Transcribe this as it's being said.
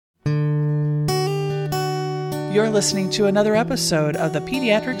You're listening to another episode of the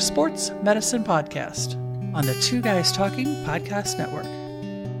Pediatric Sports Medicine Podcast on the Two Guys Talking Podcast Network.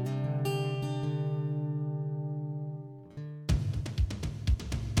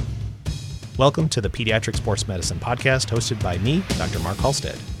 Welcome to the Pediatric Sports Medicine Podcast, hosted by me, Dr. Mark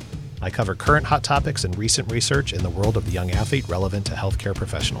Halstead. I cover current hot topics and recent research in the world of the young athlete relevant to healthcare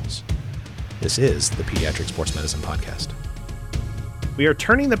professionals. This is the Pediatric Sports Medicine Podcast. We are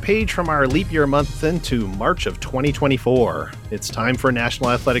turning the page from our leap year month into March of 2024. It's time for National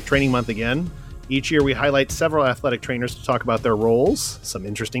Athletic Training Month again. Each year we highlight several athletic trainers to talk about their roles, some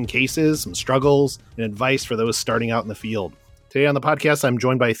interesting cases, some struggles, and advice for those starting out in the field. Today on the podcast, I'm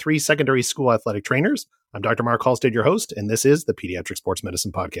joined by three secondary school athletic trainers. I'm Dr. Mark Halstead, your host, and this is the Pediatric Sports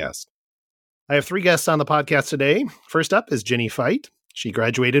Medicine Podcast. I have three guests on the podcast today. First up is Jenny Feit. She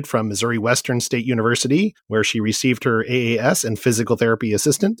graduated from Missouri Western State University, where she received her AAS in Physical Therapy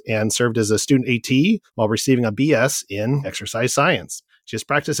Assistant and served as a student AT while receiving a BS in Exercise Science. She has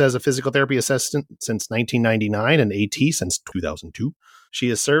practiced as a physical therapy assistant since 1999 and AT since 2002. She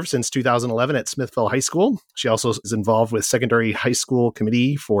has served since 2011 at Smithville High School. She also is involved with Secondary High School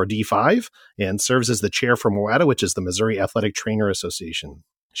Committee for D5 and serves as the chair for MOATA, which is the Missouri Athletic Trainer Association.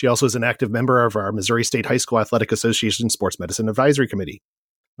 She also is an active member of our Missouri State High School Athletic Association Sports Medicine Advisory Committee.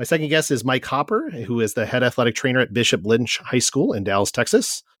 My second guest is Mike Hopper, who is the head athletic trainer at Bishop Lynch High School in Dallas,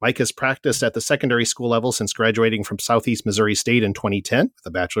 Texas. Mike has practiced at the secondary school level since graduating from Southeast Missouri State in 2010 with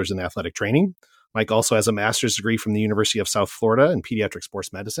a bachelor's in athletic training. Mike also has a master's degree from the University of South Florida in pediatric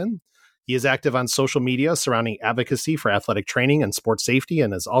sports medicine. He is active on social media surrounding advocacy for athletic training and sports safety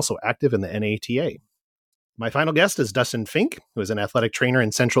and is also active in the NATA. My final guest is Dustin Fink, who is an athletic trainer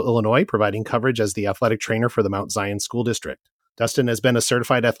in Central Illinois, providing coverage as the athletic trainer for the Mount Zion School District. Dustin has been a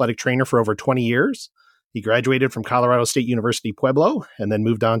certified athletic trainer for over 20 years. He graduated from Colorado State University Pueblo and then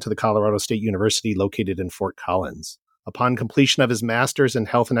moved on to the Colorado State University located in Fort Collins. Upon completion of his master's in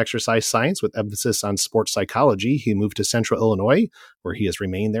health and exercise science with emphasis on sports psychology, he moved to Central Illinois, where he has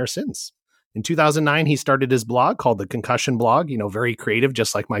remained there since. In 2009, he started his blog called the Concussion Blog, very creative,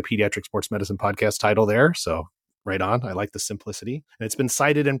 just like my Pediatric Sports Medicine Podcast title there. So right on. I like the simplicity. And it's been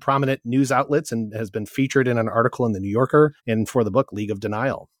cited in prominent news outlets and has been featured in an article in the New Yorker and for the book League of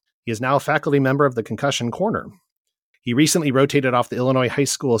Denial. He is now a faculty member of the Concussion Corner. He recently rotated off the Illinois High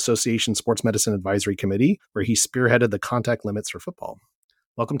School Association Sports Medicine Advisory Committee, where he spearheaded the contact limits for football.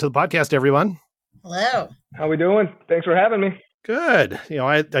 Welcome to the podcast, everyone. Hello. How we doing? Thanks for having me. Good.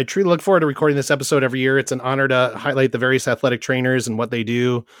 I truly look forward to recording this episode every year. It's an honor to highlight the various athletic trainers and what they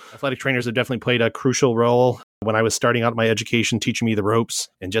do. Athletic trainers have definitely played a crucial role when I was starting out my education, teaching me the ropes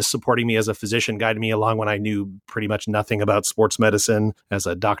and just supporting me as a physician, guiding me along when I knew pretty much nothing about sports medicine as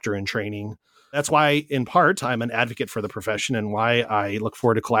a doctor in training. That's why, in part, I'm an advocate for the profession and why I look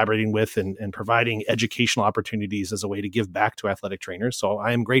forward to collaborating with and providing educational opportunities as a way to give back to athletic trainers. So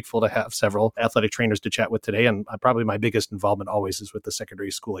I am grateful to have several athletic trainers to chat with today. And probably my biggest involvement always is with the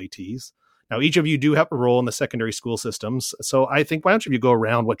secondary school ATs. Now, each of you do have a role in the secondary school systems. So I think why don't you go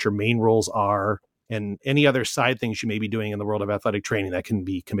around what your main roles are and any other side things you may be doing in the world of athletic training. That can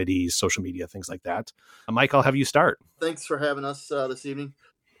be committees, social media, things like that. Mike, I'll have you start. Thanks for having us this evening.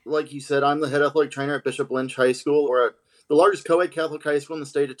 Like you said, I'm the head athletic trainer at Bishop Lynch High School. We're at the largest co-ed Catholic high school in the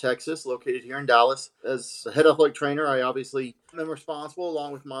state of Texas, located here in Dallas. As a head athletic trainer, I obviously am responsible,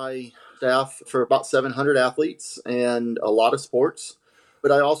 along with my staff, for about 700 athletes and a lot of sports.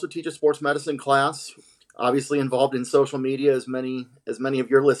 But I also teach a sports medicine class, obviously involved in social media, as many of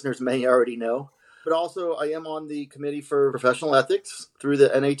your listeners may already know. But also, I am on the committee for professional ethics through the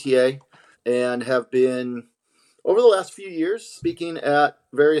NATA and have been, over the last few years, speaking at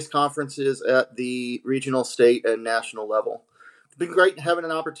various conferences at the regional, state, and national level. It's been great having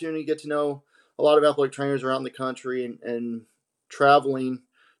an opportunity to get to know a lot of athletic trainers around the country and traveling,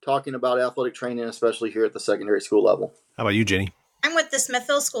 talking about athletic training, especially here at the secondary school level. How about you, Jenny? I'm with the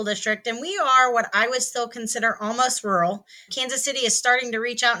Smithville School District, and we are what I would still consider almost rural. Kansas City is starting to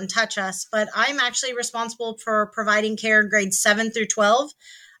reach out and touch us, but I'm actually responsible for providing care in grades 7 through 12.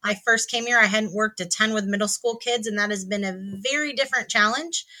 I first came here, I hadn't worked a ton with middle school kids, and that has been a very different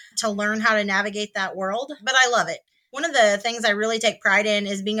challenge to learn how to navigate that world, but I love it. One of the things I really take pride in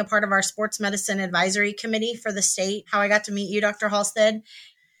is being a part of our Sports Medicine Advisory Committee for the state, how I got to meet you, Dr. Halstead.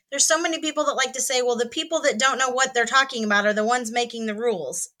 There's so many people that like to say, well, the people that don't know what they're talking about are the ones making the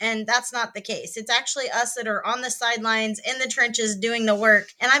rules. And that's not the case. It's actually us that are on the sidelines, in the trenches, doing the work.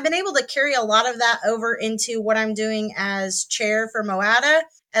 And I've been able to carry a lot of that over into what I'm doing as chair for MOATA,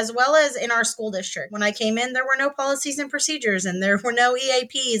 as well as in our school district. When I came in, there were no policies and procedures and there were no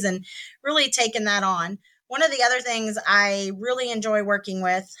EAPs, and really taking that on. One of the other things I really enjoy working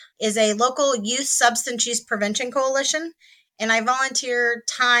with is a local youth substance use prevention coalition. And I volunteer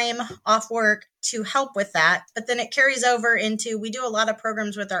time off work to help with that. But then it carries over into, we do a lot of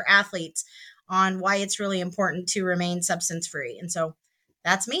programs with our athletes on why it's really important to remain substance free. And so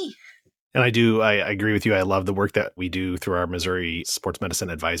that's me. And I agree with you. I love the work that we do through our Missouri Sports Medicine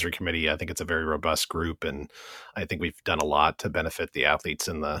Advisory Committee. I think it's a very robust group, and I think we've done a lot to benefit the athletes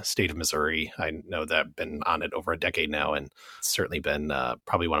in the state of Missouri. I know that I've been on it over a decade now, and it's certainly been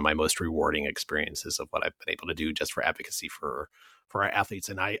probably one of my most rewarding experiences of what I've been able to do just for advocacy for our athletes.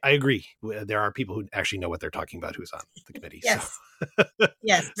 And I agree. There are people who actually know what they're talking about who's on the committee. Yes. So.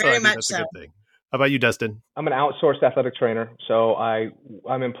 Yes, very much so. A good thing. How about you, Dustin? I'm an outsourced athletic trainer, so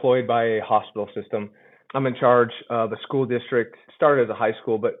I'm employed by a hospital system. I'm in charge of a school district. Started as a high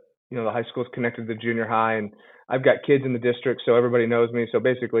school, but the high school is connected to the junior high, and I've got kids in the district, so everybody knows me. So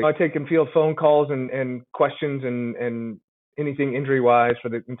basically, I take and field phone calls and questions and anything injury-wise for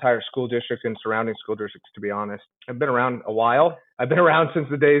the entire school district and surrounding school districts, to be honest. I've been around a while. I've been around since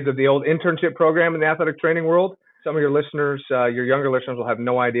the days of the old internship program in the athletic training world. Some of your listeners, your younger listeners will have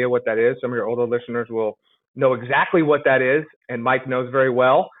no idea what that is. Some of your older listeners will know exactly what that is. And Mike knows very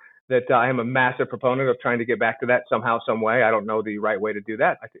well that I am a massive proponent of trying to get back to that somehow, some way. I don't know the right way to do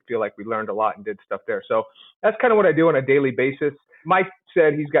that. I feel like we learned a lot and did stuff there. So that's kind of what I do on a daily basis. Mike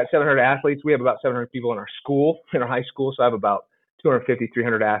said he's got 700 athletes. We have about 700 people in our school, in our high school. So I have about 250,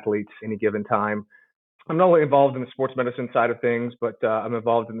 300 athletes any given time. I'm not only involved in the sports medicine side of things, but I'm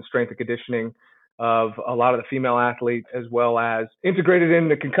involved in the strength and conditioning of a lot of the female athletes, as well as integrated in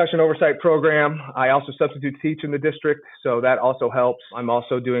the concussion oversight program. I also substitute teach in the district, so that also helps. I'm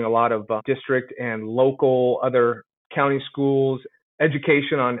also doing a lot of district and local other county schools,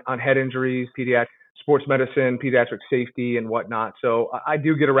 education on head injuries, pediatric sports medicine, pediatric safety, and whatnot. So I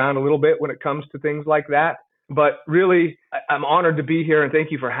do get around a little bit when it comes to things like that. But really, I'm honored to be here, and thank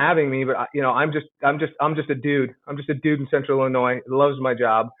you for having me. But I'm just a dude. I'm just a dude in Central Illinois, loves my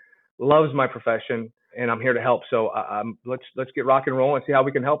job, loves my profession, and I'm here to help. So let's get rock and roll and see how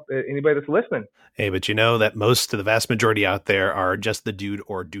we can help anybody that's listening. Hey, but you know that most of the vast majority out there are just the dude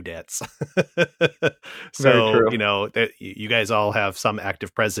or dudettes. So, you guys all have some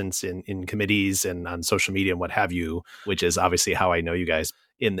active presence in committees and on social media and what have you, which is obviously how I know you guys.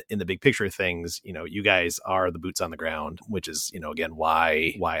 In the big picture of things, you guys are the boots on the ground, which is, again,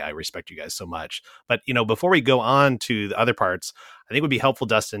 why I respect you guys so much. But, before we go on to the other parts, I think it would be helpful,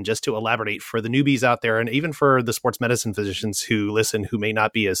 Dustin, just to elaborate for the newbies out there and even for the sports medicine physicians who listen, who may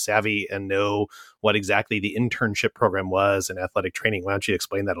not be as savvy and know what exactly the internship program was in athletic training. Why don't you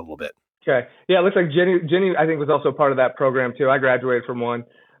explain that a little bit? Okay. Yeah, it looks like Jenny, I think, was also part of that program, too. I graduated from one.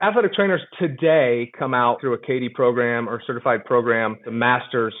 Athletic trainers today come out through a CATIE program or certified program, the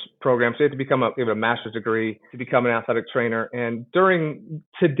master's program. So you have to give a master's degree to become an athletic trainer. And during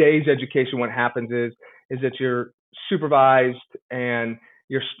today's education, what happens is that you're supervised and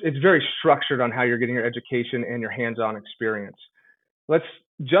it's very structured on how you're getting your education and your hands-on experience. Let's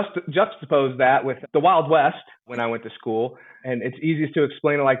juxtapose that with the Wild West when I went to school. And it's easiest to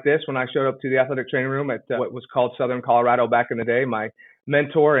explain it like this. When I showed up to the athletic training room at what was called Southern Colorado back in the day, my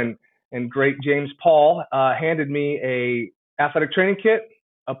mentor and great James Paul handed me a athletic training kit,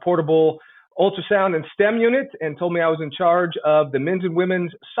 a portable ultrasound and STEM unit, and told me I was in charge of the men's and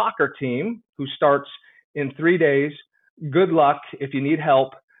women's soccer team who starts in 3 days. Good luck. If you need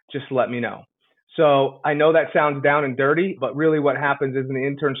help, just let me know. So I know that sounds down and dirty, but really what happens is in the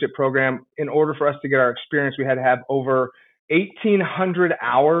internship program, in order for us to get our experience, we had to have over 1,800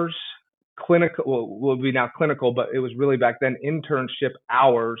 hours clinical, will be now clinical, but it was really back then internship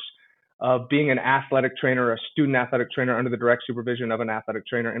hours of being an athletic trainer, a student athletic trainer under the direct supervision of an athletic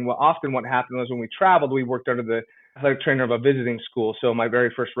trainer. And what happened was when we traveled, we worked under the athletic trainer of a visiting school. So my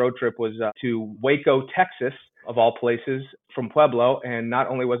very first road trip was to Waco, Texas, of all places, from Pueblo. And not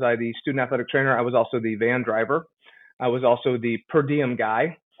only was I the student athletic trainer, I was also the van driver. I was also the per diem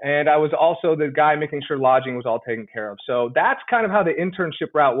guy. And I was also the guy making sure lodging was all taken care of. So that's kind of how the internship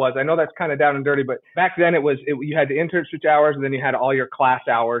route was. I know that's kind of down and dirty, but back then you had the internship hours and then you had all your class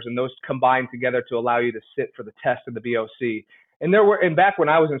hours, and those combined together to allow you to sit for the test of the BOC. And back when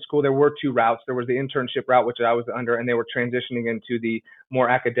I was in school, there were two routes. There was the internship route, which I was under, and they were transitioning into the more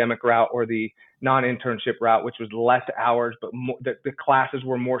academic route or the non-internship route, which was less hours, but the classes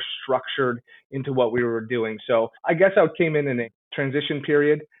were more structured into what we were doing. So I guess I came in a transition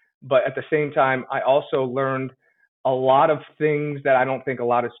period, but at the same time, I also learned a lot of things that I don't think a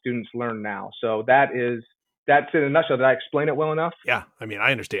lot of students learn now. So that's in a nutshell. Did I explain it well enough? Yeah, I mean,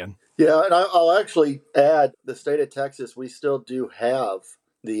 I understand. Yeah, and I'll actually add, the state of Texas, we still do have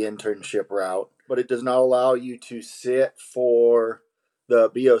the internship route. but it does not allow you to sit for the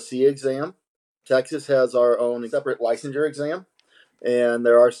BOC exam. Texas has our own separate licensure exam, and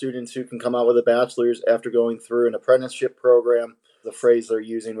there are students who can come out with a bachelor's after going through an apprenticeship program, the phrase they're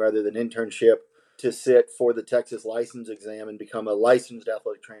using rather than internship, to sit for the Texas license exam and become a licensed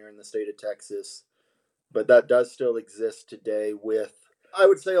athletic trainer in the state of Texas. But that does still exist today with, I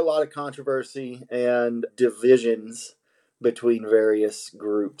would say, a lot of controversy and divisions between various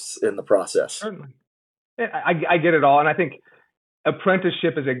groups in the process. Certainly. I get it all. And I think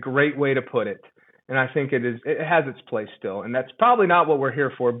apprenticeship is a great way to put it. And I think it has its place still. And that's probably not what we're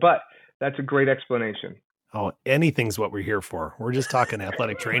here for, but that's a great explanation. Oh, anything's what we're here for. We're just talking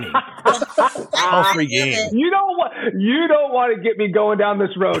athletic training. All free game. You don't want to get me going down this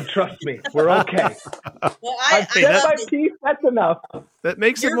road. Trust me, we're okay. Well, I've said my piece. That's enough. That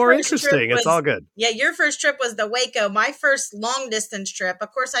makes it more interesting. It's all good. Yeah, your first trip was the Waco. My first long distance trip.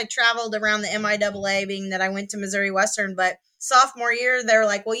 Of course, I traveled around the MIAA, being that I went to Missouri Western, but sophomore year, they're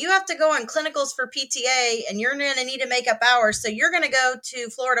like, well, you have to go on clinicals for PTA and you're going to need to make up hours. So you're going to go to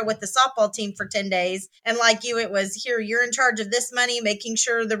Florida with the softball team for 10 days. And like you, it was here, you're in charge of this money, making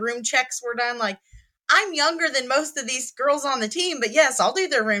sure the room checks were done. Like, I'm younger than most of these girls on the team, but yes, I'll do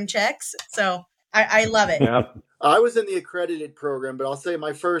their room checks. So I love it. Yeah. I was in the accredited program, but I'll say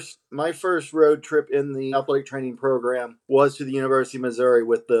my first road trip in the athletic training program was to the University of Missouri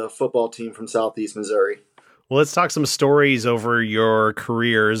with the football team from Southeast Missouri. Well, let's talk some stories over your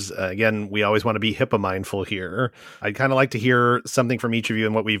careers. Again, we always want to be HIPAA mindful here. I'd kind of like to hear something from each of you.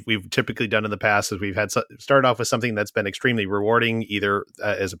 And what we've typically done in the past is we've had started off with something that's been extremely rewarding, either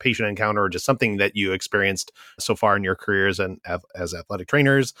as a patient encounter or just something that you experienced so far in your careers and as athletic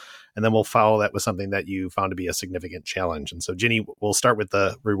trainers. And then we'll follow that with something that you found to be a significant challenge. And so, Ginny, we'll start with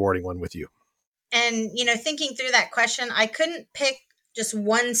the rewarding one with you. And, thinking through that question, I couldn't pick just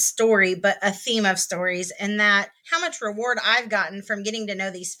one story, but a theme of stories, and that how much reward I've gotten from getting to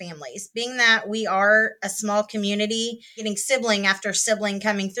know these families, being that we are a small community, getting sibling after sibling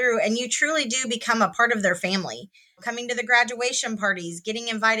coming through, and you truly do become a part of their family. Coming to the graduation parties, getting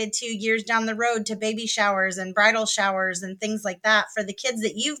invited 2 years down the road to baby showers and bridal showers and things like that for the kids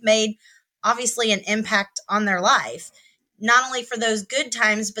that you've made, obviously, an impact on their life. Not only for those good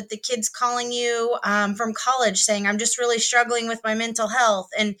times, but the kids calling you from college saying, I'm just really struggling with my mental health.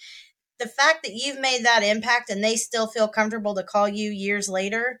 And the fact that you've made that impact and they still feel comfortable to call you years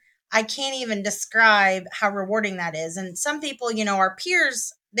later, I can't even describe how rewarding that is. And some people, our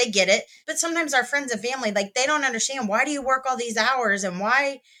peers, they get it, but sometimes our friends and family, like, they don't understand, why do you work all these hours and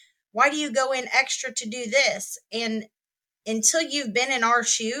why do you go in extra to do this? And until you've been in our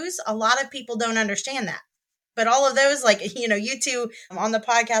shoes, a lot of people don't understand that. But all of those, like, you two on the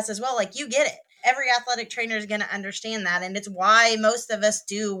podcast as well, like, you get it. Every athletic trainer is going to understand that. And it's why most of us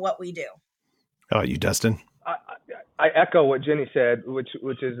do what we do. How about you, Dustin? I echo what Ginny said, which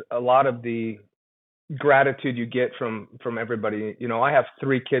is a lot of the gratitude you get from everybody. I have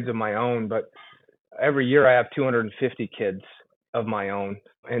 3 kids of my own, but every year I have 250 kids of my own,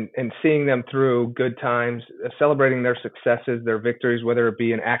 and seeing them through good times, celebrating their successes, their victories, whether it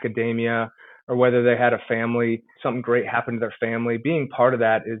be in academia or whether they had a family, something great happened to their family. Being part of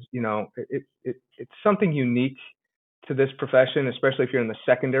that is, it's something unique to this profession, especially if you're in the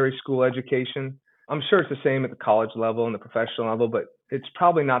secondary school education. I'm sure it's the same at the college level and the professional level, but it's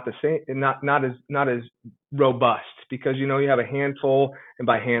probably not the same, not as robust, because, you have a handful, and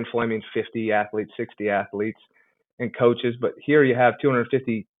by handful, I mean 50 athletes, 60 athletes and coaches. But here you have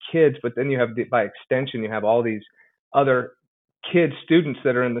 250 kids, but then you have, by extension, you have all these other kids, students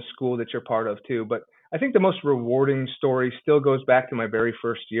that are in the school that you're part of too. But I think the most rewarding story still goes back to my very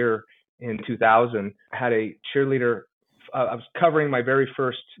first year in 2000. I had a cheerleader. I was covering my very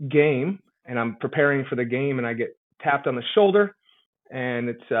first game, and I'm preparing for the game, and I get tapped on the shoulder, and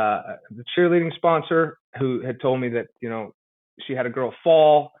it's the cheerleading sponsor who had told me that, she had a girl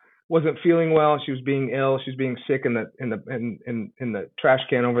fall, wasn't feeling well. She was being ill. She was being sick in the trash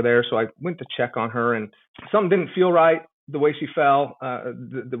can over there. So I went to check on her, and something didn't feel right. The way she fell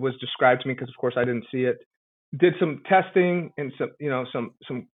that was described to me, because of course I didn't see it. Did some testing and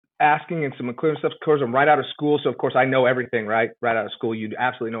some asking and some clear stuff. Of course, I'm right out of school, so of course I know everything. Right out of school, you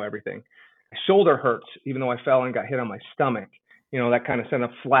absolutely know everything. My shoulder hurts, even though I fell and got hit on my stomach. That kind of sent a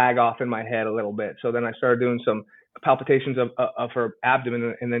flag off in my head a little bit. So then I started doing some palpitations of her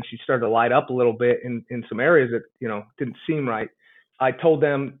abdomen, and then she started to light up a little bit in some areas that didn't seem right. I told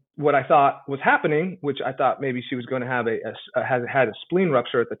them what I thought was happening, which I thought maybe she was going to have had a spleen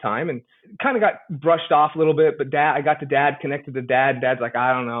rupture at the time, and kind of got brushed off a little bit. But I got to Dad, connected to Dad. Dad's like,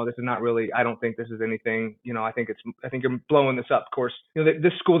 I don't know, this is not really, I don't think this is anything. I think you're blowing this up. Of course,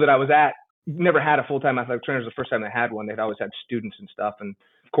 this school that I was at never had a full-time athletic trainer. It was the first time they had one. They'd always had students and stuff. And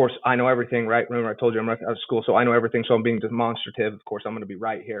of course, I know everything, right? Remember I told you I'm right out of school, so I know everything. So I'm being demonstrative. Of course, I'm going to be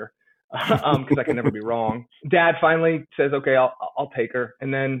right here because I can never be wrong. Dad finally says, okay, I'll take her.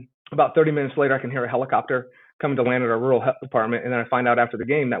 And then about 30 minutes later, I can hear a helicopter coming to land at our rural health department. And then I find out after the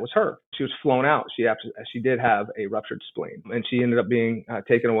game that was her. She was flown out. She did have a ruptured spleen, and she ended up being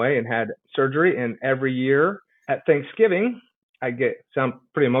taken away and had surgery. And every year at Thanksgiving, I sound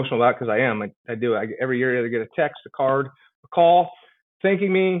pretty emotional about it because I am. I do. Every year I either get a text, a card, a call,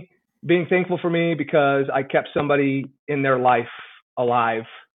 thanking me, being thankful for me because I kept somebody in their life alive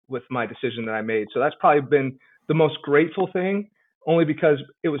with my decision that I made. So that's probably been the most grateful thing, only because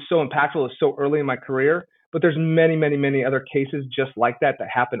it was so impactful. It was so early in my career. But there's many, many, many other cases just like that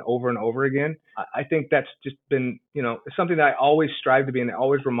happen over and over again. I think that's just been, it's something that I always strive to be, and it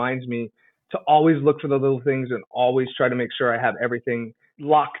always reminds me to always look for the little things and always try to make sure I have everything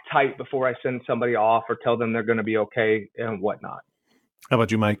locked tight before I send somebody off or tell them they're going to be okay and whatnot. How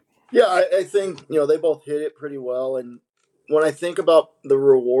about you, Mike? Yeah, I think, they both hit it pretty well. And when I think about the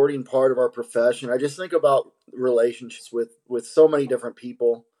rewarding part of our profession, I just think about relationships with so many different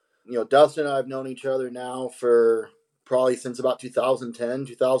people. Dustin and I have known each other now for probably since about 2010,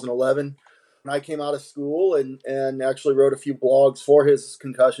 2011. And I came out of school and actually wrote a few blogs for his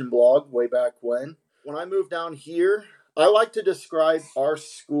concussion blog way back when. When I moved down here, I like to describe our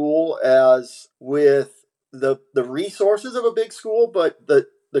school as with the resources of a big school, but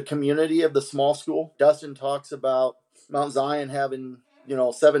the community of the small school. Dustin talks about Mount Zion having,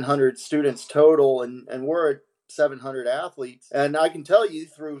 700 students total, and we're at 700 athletes. And I can tell you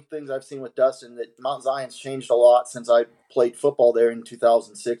through things I've seen with Dustin that Mount Zion's changed a lot since I played football there in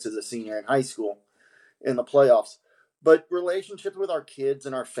 2006 as a senior in high school in the playoffs. But relationships with our kids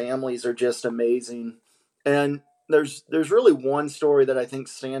and our families are just amazing. And there's really one story that I think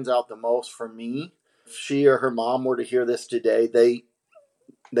stands out the most for me. If she or her mom were to hear this today,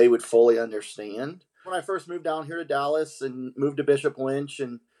 they would fully understand. When I first moved down here to Dallas and moved to Bishop Lynch,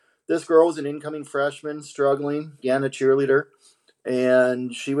 and this girl was an incoming freshman struggling, again, a cheerleader,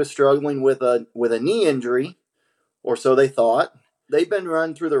 and she was struggling with a knee injury, or so they thought. They've been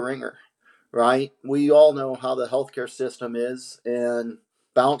run through the ringer, right? We all know how the healthcare system is and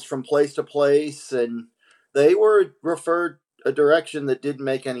bounce from place to place, and they were referred a direction that didn't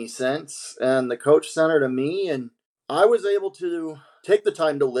make any sense, and the coach sent her to me, and I was able to take the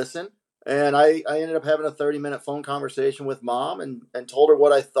time to listen. And I ended up having a 30-minute phone conversation with mom and told her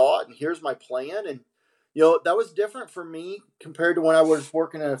what I thought, and here's my plan. And, that was different for me compared to when I was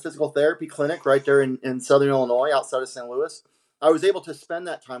working in a physical therapy clinic right there in Southern Illinois outside of St. Louis. I was able to spend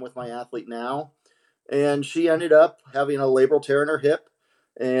that time with my athlete now. And she ended up having a labral tear in her hip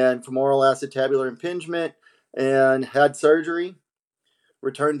and femoral acetabular impingement and had surgery,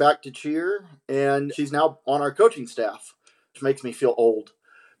 returned back to cheer, and she's now on our coaching staff, which makes me feel old,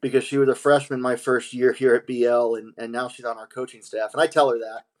 because she was a freshman my first year here at BL, and now she's on our coaching staff. And I tell her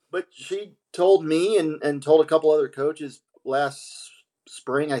that. But she told me and told a couple other coaches last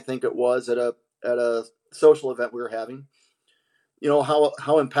spring, I think it was, at a social event we were having, how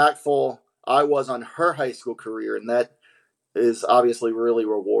impactful I was on her high school career. And that is obviously really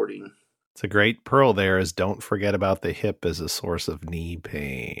rewarding. It's a great pearl there is don't forget about the hip as a source of knee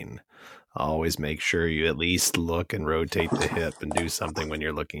pain. Always make sure you at least look and rotate the hip and do something when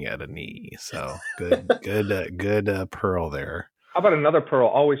you're looking at a knee. So good pearl there. How about another pearl?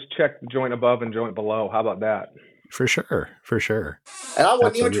 Always check joint above and joint below. How about that? For sure. And I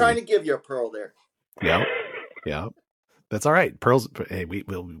wasn't even trying to give you a pearl there. Yeah. That's all right. Pearls. Hey,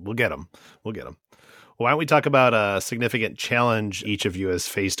 we'll get them. We'll get them. Why don't we talk about a significant challenge each of you has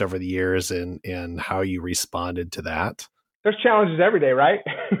faced over the years and how you responded to that? There's challenges every day, right?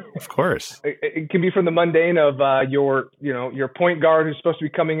 Of course. It can be from the mundane of your point guard who's supposed to be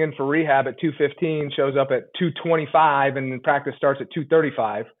coming in for rehab at 2:15 shows up at 2:25 and practice starts at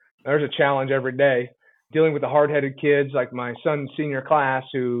 2:35. There's a challenge every day. Dealing with the hard-headed kids like my son's senior class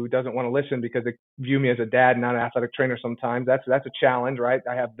who doesn't want to listen because they view me as a dad, not an athletic trainer sometimes. That's a challenge, right?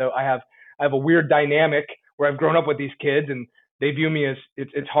 I have a weird dynamic where I've grown up with these kids and they view me as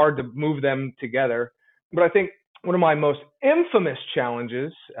it's hard to move them together. But I think one of my most infamous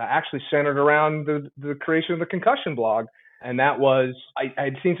challenges actually centered around the creation of the concussion blog. And that was, I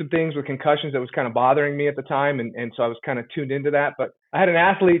had seen some things with concussions that was kind of bothering me at the time. And so I was kind of tuned into that. But I had an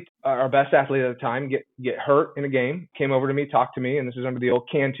athlete, our best athlete at the time, get hurt in a game, came over to me, talked to me. And this is under the old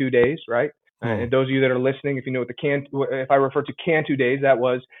Can-2 days, right? And those of you that are listening, if you know what if I refer to Can-2 days, that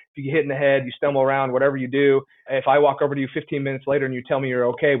was if you get hit in the head, you stumble around, whatever you do. If I walk over to you 15 minutes later and you tell me you're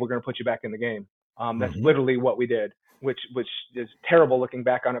okay, we're going to put you back in the game. That's literally what we did. which is terrible looking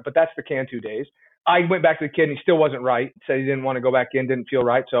back on it, but that's the Cantu days. I went back to the kid and he still wasn't right. Said he didn't want to go back in, didn't feel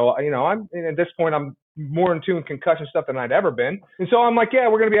right. So, I'm at this point, I'm more in tune with concussion stuff than I'd ever been. And so I'm like, yeah,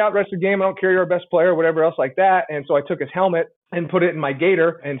 we're going to be out the rest of the game. I don't care, you're our best player, whatever else like that. And so I took his helmet and put it in my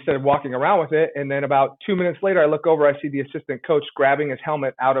gator instead of walking around with it. And then about 2 minutes later, I look over, I see the assistant coach grabbing his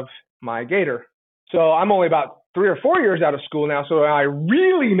helmet out of my gator. So I'm only about 3 or 4 years out of school now, so I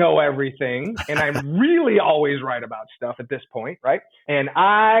really know everything, and I'm really always right about stuff at this point, right? And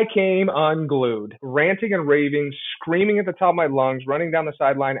I came unglued, ranting and raving, screaming at the top of my lungs, running down the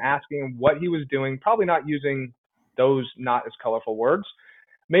sideline, asking him what he was doing, probably not using those not as colorful words.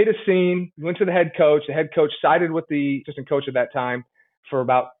 Made a scene, went to the head coach. The head coach sided with the assistant coach at that time for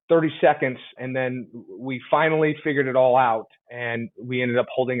about 30 seconds, and then we finally figured it all out, and we ended up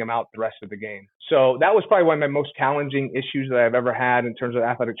holding him out the rest of the game. So that was probably one of my most challenging issues that I've ever had in terms of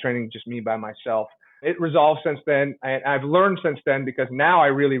athletic training, just me by myself. It resolved since then, and I've learned since then because now I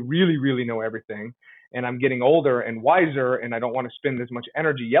really, really, really know everything, and I'm getting older and wiser, and I don't want to spend as much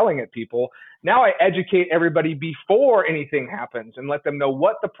energy yelling at people. Now I educate everybody before anything happens and let them know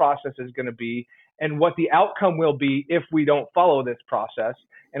what the process is going to be and what the outcome will be if we don't follow this process.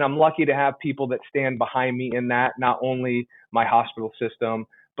 And I'm lucky to have people that stand behind me in that, not only my hospital system,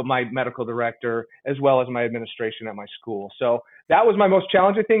 but my medical director, as well as my administration at my school. So that was my most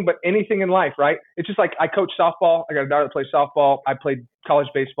challenging thing, but anything in life, right? It's just like I coach softball. I got a daughter that plays softball. I played college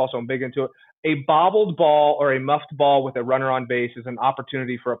baseball, so I'm big into it. A bobbled ball or a muffed ball with a runner on base is an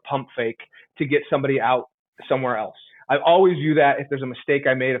opportunity for a pump fake to get somebody out somewhere else. I always view that if there's a mistake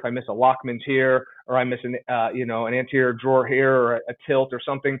I made, if I miss a Lockman's here, or I miss an anterior drawer here, or a tilt or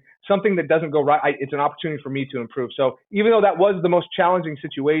something that doesn't go right, it's an opportunity for me to improve. So even though that was the most challenging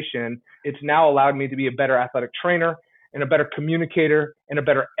situation, it's now allowed me to be a better athletic trainer and a better communicator and a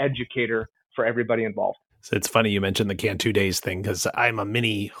better educator for everybody involved. So it's funny you mentioned the Cantu Days thing because I'm a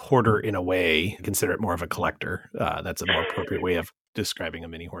mini hoarder in a way. I consider it more of a collector. That's a more appropriate way of describing a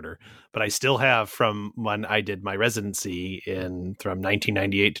mini hoarder. But I still have from when I did my residency from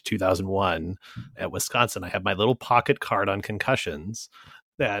 1998 to 2001 at Wisconsin, I have my little pocket card on concussions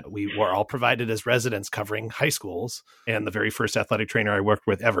that we were all provided as residents covering high schools. And the very first athletic trainer I worked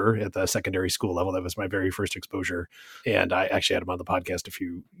with ever at the secondary school level, that was my very first exposure. And I actually had him on the podcast a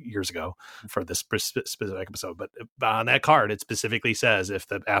few years ago for this specific episode. But on that card, it specifically says if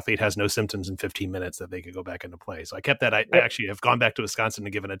the athlete has no symptoms in 15 minutes that they could go back into play. So I kept that. I actually have gone back to Wisconsin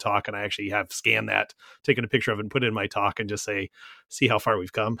and given a talk, and I actually have scanned that, taken a picture of it and put it in my talk and just see how far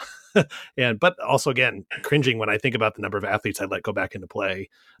we've come. But also, again, cringing when I think about the number of athletes I let go back into play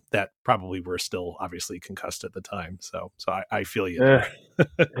that probably were still obviously concussed at the time. So I feel you.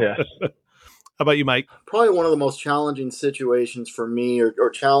 Yeah. How about you, Mike? Probably one of the most challenging situations for me or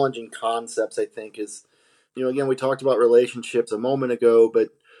challenging concepts, I think, is, again, we talked about relationships a moment ago,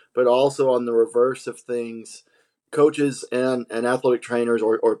 but also on the reverse of things, coaches and athletic trainers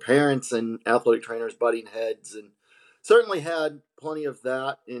or parents and athletic trainers butting heads, and certainly had plenty of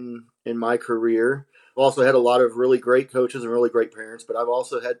that in my career. I've also had a lot of really great coaches and really great parents, but I've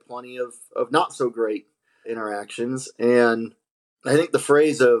also had plenty of not so great interactions. And I think the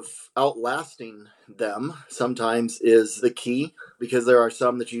phrase of outlasting them sometimes is the key, because there are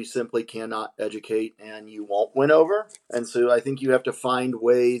some that you simply cannot educate and you won't win over. And so I think you have to find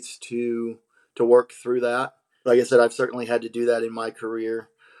ways to work through that. Like I said, I've certainly had to do that in my career.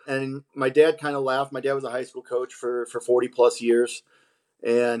 And my dad kind of laughed. My dad was a high school coach for 40 plus years.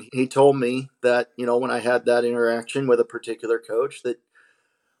 And he told me that, when I had that interaction with a particular coach, that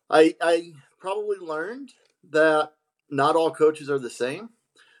I probably learned that not all coaches are the same,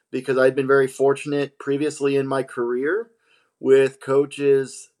 because I'd been very fortunate previously in my career with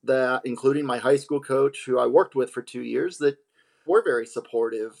coaches that, including my high school coach, who I worked with for 2 years, that were very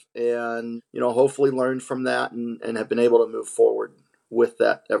supportive and, hopefully learned from that and have been able to move forward with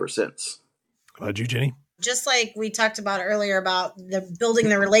that ever since. How about you, Jenny? Just like we talked about earlier about the building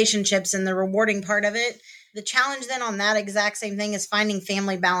the relationships and the rewarding part of it, the challenge then on that exact same thing is finding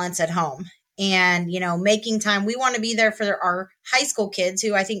family balance at home and, making time. We want to be there for our high school kids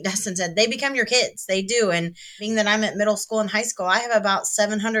who, I think Dustin said, they become your kids. They do. And being that I'm at middle school and high school, I have about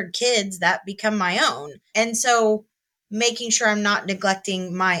 700 kids that become my own. And so making sure I'm not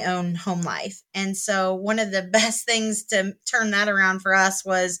neglecting my own home life. And so one of the best things to turn that around for us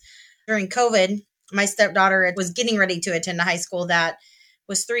was during COVID. My stepdaughter was getting ready to attend a high school that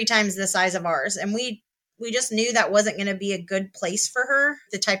was 3 times the size of ours. And we just knew that wasn't going to be a good place for her,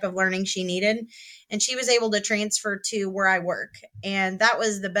 the type of learning she needed. And she was able to transfer to where I work. And that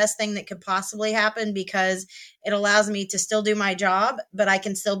was the best thing that could possibly happen, because it allows me to still do my job, but I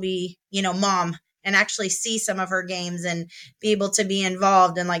can still be, mom and actually see some of her games and be able to be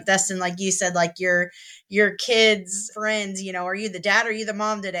involved. And like Dustin, like you said, like your kids' friends, are you the dad or are you the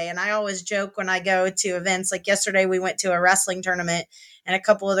mom today? And I always joke when I go to events, like yesterday we went to a wrestling tournament and a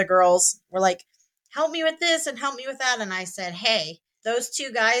couple of the girls were like, help me with this and help me with that. And I said, hey, those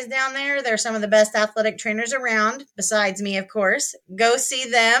two guys down there, they're some of the best athletic trainers around, besides me, of course. Go see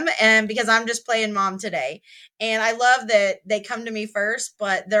them, and because I'm just playing mom today. And I love that they come to me first,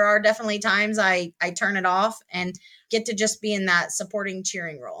 but there are definitely times I turn it off and get to just be in that supporting,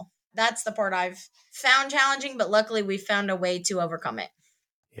 cheering role. That's the part I've found challenging, but luckily we found a way to overcome it.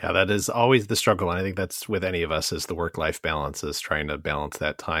 Yeah, that is always the struggle. And I think that's with any of us, is the work-life balance, is trying to balance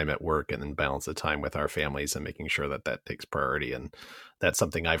that time at work and then balance the time with our families and making sure that that takes priority. And that's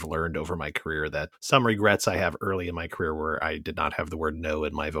something I've learned over my career, that some regrets I have early in my career where I did not have the word no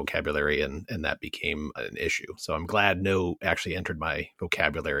in my vocabulary, and that became an issue. So I'm glad no actually entered my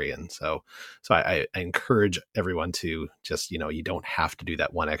vocabulary. And so I encourage everyone to just, you don't have to do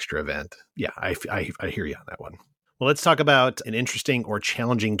that one extra event. Yeah, I hear you on that one. Well, let's talk about an interesting or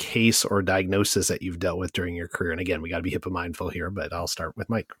challenging case or diagnosis that you've dealt with during your career. And again, we got to be HIPAA mindful here, but I'll start with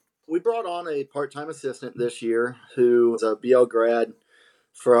Mike. We brought on a part-time assistant this year who is a BL grad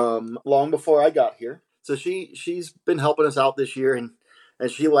from long before I got here. So she's been helping us out this year, and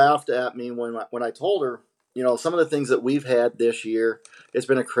she laughed at me when I told her, some of the things that we've had this year. It's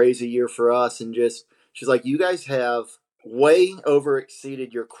been a crazy year for us, and she's like, you guys have way over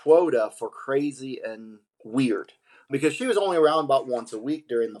exceeded your quota for crazy and weird. Because she was only around about once a week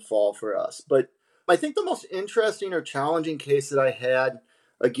during the fall for us. But I think the most interesting or challenging case that I had,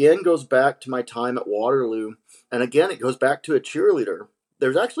 again, goes back to my time at Waterloo. And again, it goes back to a cheerleader.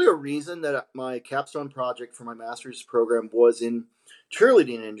 There's actually a reason that my capstone project for my master's program was in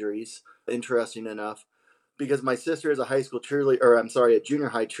cheerleading injuries, interesting enough, because my sister is a junior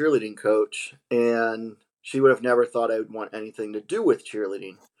high cheerleading coach, and she would have never thought I would want anything to do with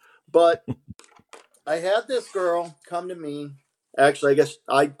cheerleading. But I had this girl come to me. Actually, I guess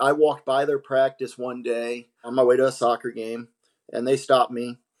I walked by their practice one day on my way to a soccer game, and they stopped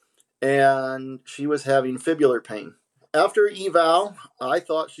me, and she was having fibular pain. After eval, I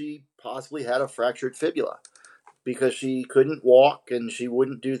thought she possibly had a fractured fibula because she couldn't walk, and she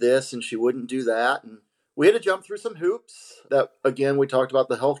wouldn't do this, and she wouldn't do that. And we had to jump through some hoops. That, again, we talked about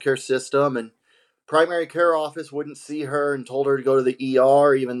the healthcare system, and primary care office wouldn't see her and told her to go to the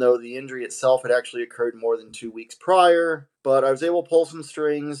ER, even though the injury itself had actually occurred more than 2 weeks prior. But I was able to pull some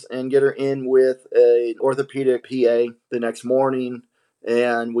strings and get her in with an orthopedic PA the next morning,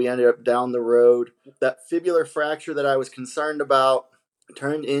 and we ended up down the road. That fibular fracture that I was concerned about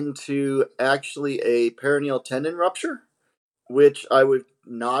turned into actually a peroneal tendon rupture, which I would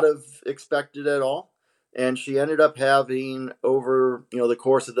not have expected at all. And she ended up having, over the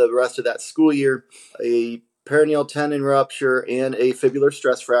course of the rest of that school year, a peroneal tendon rupture and a fibular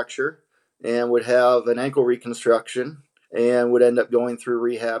stress fracture, and would have an ankle reconstruction, and would end up going through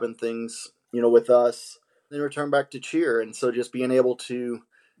rehab and things, with us, then return back to cheer. And so just being able to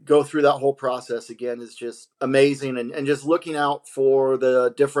go through that whole process again is just amazing, and just looking out for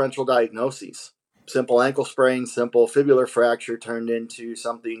the differential diagnoses. Simple ankle sprain, simple fibular fracture turned into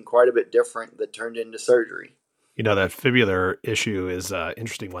something quite a bit different that turned into surgery. That fibular issue is an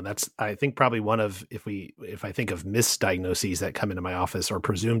interesting one. That's, I think, probably one of, if I think of misdiagnoses that come into my office, or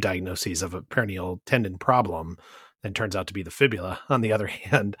presumed diagnoses of a peroneal tendon problem, then turns out to be the fibula. On the other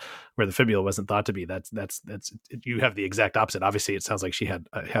hand, where the fibula wasn't thought to be, that's you have the exact opposite. Obviously, it sounds like she had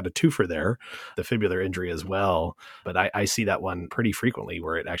a twofer there, the fibular injury as well. But I see that one pretty frequently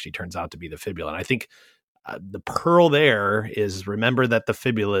where it actually turns out to be the fibula. And I think the pearl there is, remember that the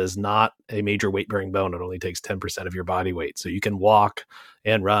fibula is not a major weight-bearing bone. It only takes 10% of your body weight. So you can walk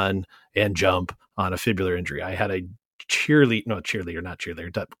and run and jump on a fibular injury. I had a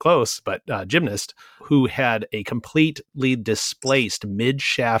gymnast who had a completely displaced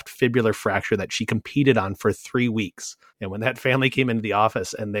mid-shaft fibular fracture that she competed on for 3 weeks. And when that family came into the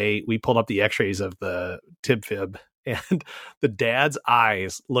office and we pulled up the x-rays of the tib fib, and the dad's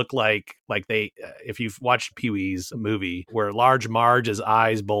eyes look like they, if you've watched Pee-wee's movie where Large Marge's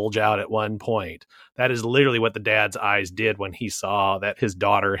eyes bulge out at one point, that is literally what the dad's eyes did when he saw that his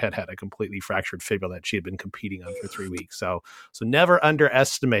daughter had a completely fractured fibula that she had been competing on for 3 weeks. So never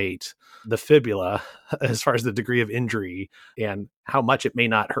underestimate the fibula as far as the degree of injury and how much it may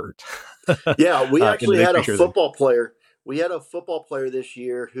not hurt. Yeah, we actually had a football player. We had a football player this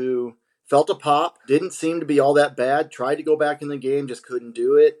year who felt a pop, didn't seem to be all that bad, tried to go back in the game, just couldn't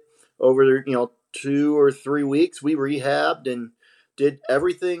do it. Over 2 or 3 weeks, we rehabbed and did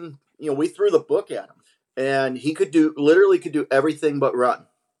everything. We threw the book at him, and he could do everything but run.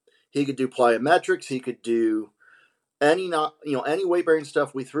 He could do plyometrics. He could do any weight bearing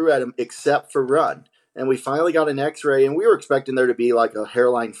stuff we threw at him except for run. And we finally got an x-ray, and we were expecting there to be like a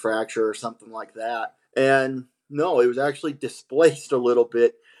hairline fracture or something like that. And no, it was actually displaced a little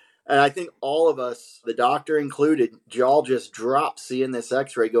bit. And I think all of us, the doctor included, jaw just dropped seeing this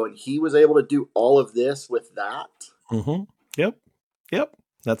x-ray going, he was able to do all of this with that? Mm-hmm. Yep.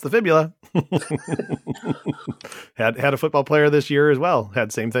 That's the fibula. had a football player this year as well.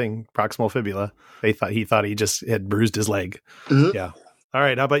 Had same thing, proximal fibula. He thought he just had bruised his leg. Mm-hmm. Yeah. All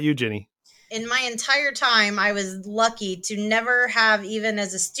right. How about you, Jenny? In my entire time, I was lucky to never have, even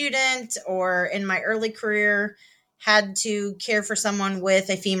as a student or in my early career, had to care for someone with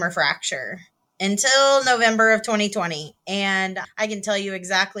a femur fracture until November of 2020. And I can tell you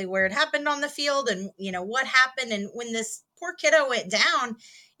exactly where it happened on the field and, what happened. And when this poor kiddo went down,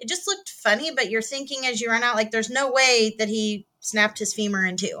 it just looked funny, but you're thinking as you run out, like, there's no way that he snapped his femur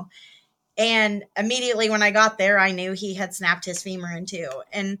in two. And immediately when I got there, I knew he had snapped his femur in two.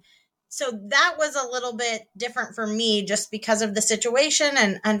 And so that was a little bit different for me just because of the situation.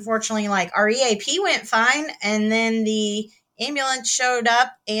 And unfortunately, like, our EAP went fine. And then the ambulance showed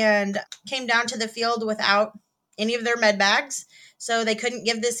up and came down to the field without any of their med bags. So they couldn't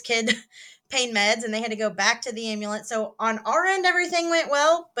give this kid pain meds and they had to go back to the ambulance. So on our end, everything went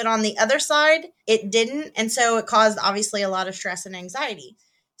well, but on the other side, it didn't. And so it caused obviously a lot of stress and anxiety.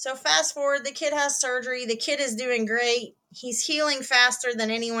 So fast forward, the kid has surgery. The kid is doing great. He's healing faster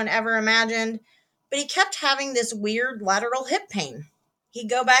than anyone ever imagined, but he kept having this weird lateral hip pain. He'd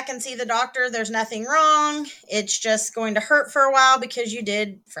go back and see the doctor. There's nothing wrong. It's just going to hurt for a while because you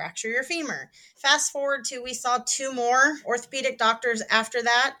did fracture your femur. Fast forward to, we saw 2 more orthopedic doctors after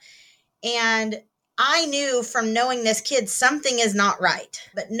that. And I knew from knowing this kid, something is not right,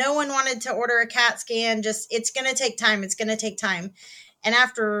 but no one wanted to order a CAT scan. It's going to take time. It's going to take time. And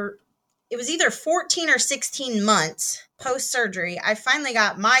after, it was either 14 or 16 months post-surgery, I finally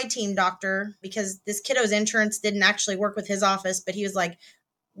got my team doctor, because this kiddo's insurance didn't actually work with his office, but he was like,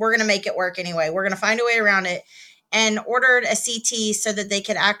 we're going to make it work anyway. We're going to find a way around it, and ordered a CT so that they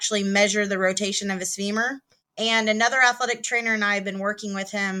could actually measure the rotation of his femur. And another athletic trainer and I have been working with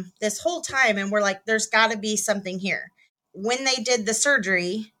him this whole time, and we're like, there's got to be something here. When they did the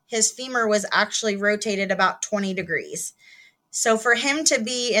surgery, his femur was actually rotated about 20 degrees. So for him to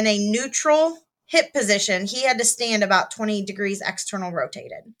be in a neutral hip position, he had to stand about 20 degrees external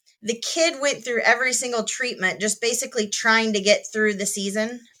rotated. The kid went through every single treatment, just basically trying to get through the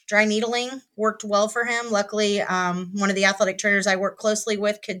season. Dry needling worked well for him. Luckily, one of the athletic trainers I work closely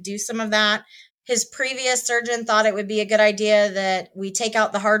with could do some of that. His previous surgeon thought it would be a good idea that we take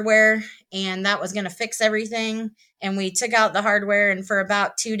out the hardware, and that was going to fix everything. And we took out the hardware, and for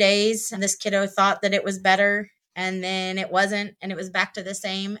about 2 days, this kiddo thought that it was better. And then it wasn't, and it was back to the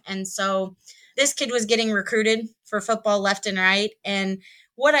same. And so this kid was getting recruited for football left and right. And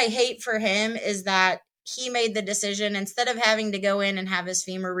what I hate for him is that he made the decision, instead of having to go in and have his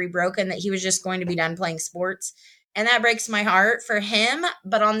femur rebroken, that he was just going to be done playing sports. And that breaks my heart for him.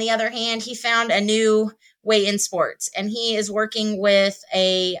 But on the other hand, he found a new way in sports, and he is working with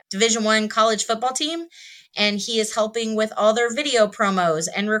a Division I college football team. And he is helping with all their video promos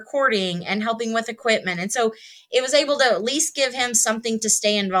and recording and helping with equipment. And so it was able to at least give him something to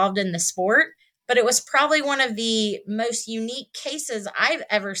stay involved in the sport. But it was probably one of the most unique cases I've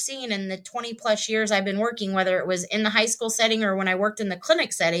ever seen in the 20 plus years I've been working, whether it was in the high school setting or when I worked in the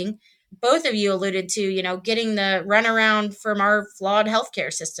clinic setting. Both of you alluded to, getting the runaround from our flawed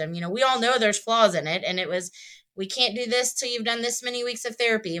healthcare system. We all know there's flaws in it. And it was, we can't do this till you've done this many weeks of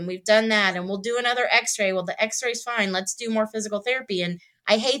therapy, and we've done that, and we'll do another x-ray. Well, the x-ray's fine. Let's do more physical therapy. And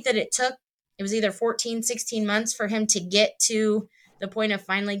I hate that it was either 14, 16 months for him to get to the point of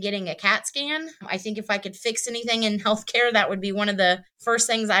finally getting a CAT scan. I think if I could fix anything in healthcare, that would be one of the first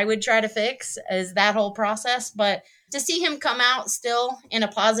things I would try to fix, is that whole process. But to see him come out still in a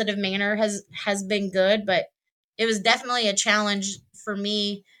positive manner has been good, but it was definitely a challenge for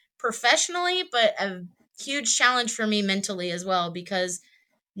me professionally, but a huge challenge for me mentally as well, because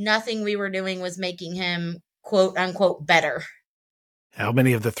nothing we were doing was making him quote unquote better. How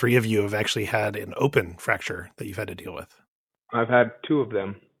many of the 3 of you have actually had an open fracture that you've had to deal with? I've had 2 of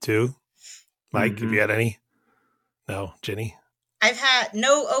them. 2? Mike, Mm-hmm. Have you had any? No. Jenny? I've had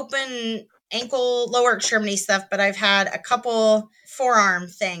no open ankle, lower extremity stuff, but I've had a couple forearm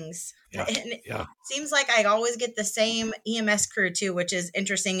things. Yeah. It seems like I always get the same EMS crew too, which is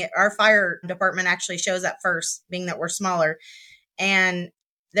interesting. Our fire department actually shows up first, being that we're smaller. And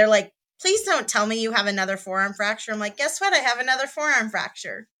they're like, please don't tell me you have another forearm fracture. I'm like, guess what? I have another forearm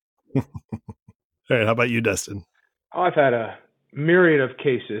fracture. All right. How about you, Dustin? Oh, I've had a myriad of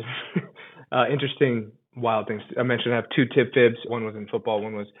cases. Interesting, wild things. I mentioned I have 2 tib fibs. One was in football.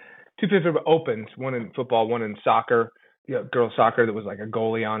 One was 2 tib fib opens. One in football. One in soccer. Girls soccer that was like a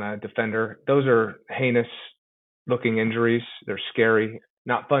goalie on a defender. Those are heinous looking injuries. They're scary,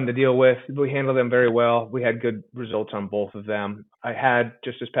 not fun to deal with. We handled them very well. We had good results on both of them. I had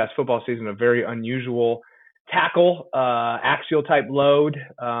just this past football season a very unusual tackle, axial type load.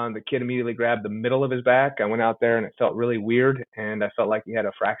 The kid immediately grabbed the middle of his back. I went out there and it felt really weird, and I felt like he had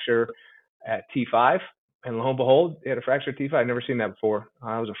a fracture at T5. And lo and behold, he had a fracture at T5. I'd never seen that before.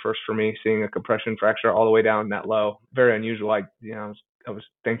 That was a first for me, seeing a compression fracture all the way down that low. Very unusual. I was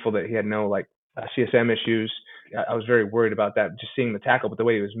thankful that he had no CSM issues. I was very worried about that. Just seeing the tackle, but the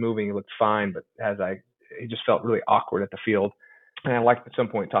way he was moving, he looked fine. But he just felt really awkward at the field. And I'd like at some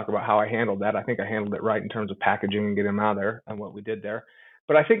point talk about how I handled that. I think I handled it right in terms of packaging and getting him out of there and what we did there.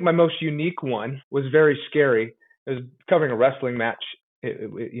 But I think my most unique one was very scary. It was covering a wrestling match.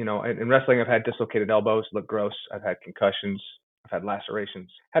 In wrestling, I've had dislocated elbows, look gross. I've had concussions. I've had lacerations.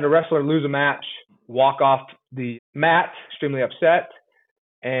 Had a wrestler lose a match, walk off the mat, extremely upset.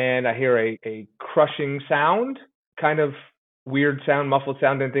 And I hear a crushing sound, kind of weird sound, muffled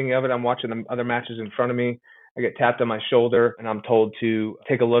sound, didn't think of it. I'm watching the other matches in front of me. I get tapped on my shoulder and I'm told to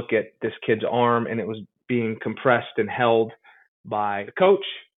take a look at this kid's arm, and it was being compressed and held by the coach.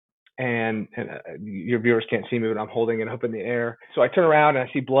 And your viewers can't see me, but I'm holding it up in the air. So I turn around and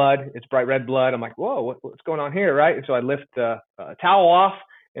I see blood. It's bright red blood. I'm like, whoa, what's going on here, right? And so I lift the towel off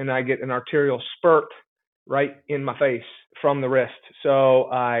and I get an arterial spurt right in my face from the wrist.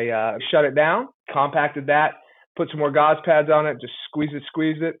 So I shut it down, compacted that, put some more gauze pads on it, just squeeze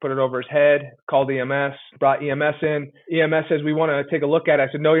it, put it over his head, called EMS, brought EMS in. EMS says, we want to take a look at it.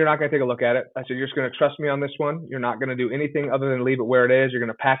 I said, no, you're not going to take a look at it. I said, you're just going to trust me on this one. You're not going to do anything other than leave it where it is. You're going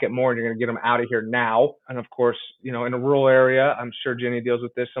to pack it more and you're going to get them out of here now. And of course, in a rural area, I'm sure Jenny deals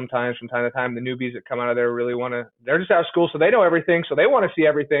with this sometimes from time to time. The newbies that come out of there really they're just out of school, so they know everything. So they want to see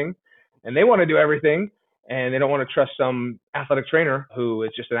everything and they want to do everything. And they don't want to trust some athletic trainer who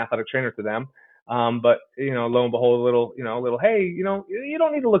is just an athletic trainer to them. But lo and behold, a little, hey, you don't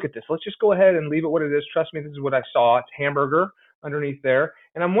need to look at this. Let's just go ahead and leave it what it is. Trust me, this is what I saw. It's hamburger underneath there.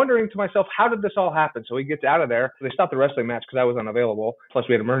 And I'm wondering to myself, how did this all happen? So he gets out of there. They stopped the wrestling match because I was unavailable. Plus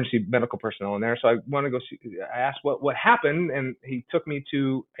we had emergency medical personnel in there. So I want to go see, I asked what happened, and he took me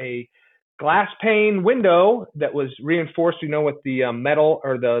to a glass pane window that was reinforced, with the metal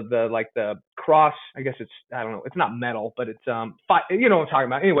or the cross. I guess I don't know. It's not metal, but it's you know what I'm talking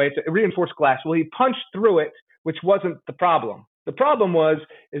about. Anyway, it's a reinforced glass. Well, he punched through it, which wasn't the problem. The problem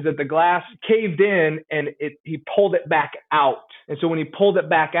is that the glass caved in and he pulled it back out. And so when he pulled it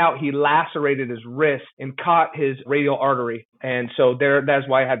back out, he lacerated his wrist and caught his radial artery. And so that's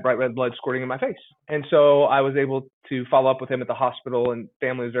why I had bright red blood squirting in my face. And so I was able to follow up with him at the hospital, and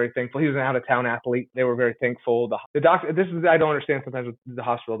family was very thankful. He was an out-of-town athlete. They were very thankful. The doctor, I don't understand sometimes with the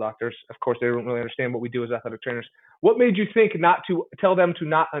hospital doctors. Of course, they don't really understand what we do as athletic trainers. What made you think not to tell them to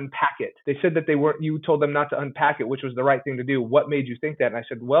not unpack it? They said that you told them not to unpack it, which was the right thing to do. What made you think that? And I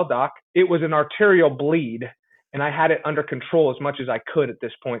said, well, doc, it was an arterial bleed, and I had it under control as much as I could at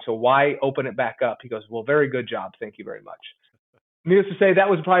this point. So why open it back up? He goes, well, very good job. Thank you very much. Needless to say, that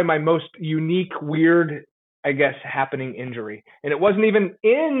was probably my most unique, weird, I guess, happening injury. And it wasn't even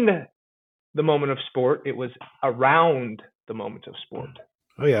in the moment of sport. It was around the moment of sport.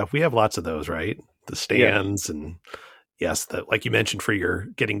 Oh, yeah. We have lots of those, right? The stands and yes, like you mentioned, for your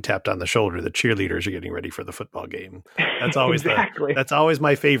getting tapped on the shoulder, the cheerleaders are getting ready for the football game. That's always that's always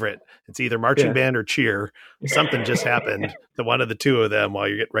my favorite. It's either marching band or cheer. Something just happened to one of the two of them while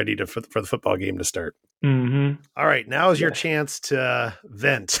you're getting ready for the football game to start. Mm-hmm. All right. Now is your chance to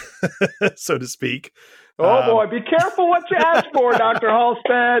vent, so to speak. Oh boy, be careful what you ask for, Dr.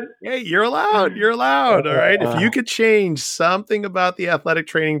 Halstead. Hey, you're allowed. You're allowed. All right. If you could change something about the athletic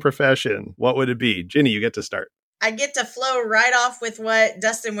training profession, what would it be? Ginny, you get to start. I get to flow right off with what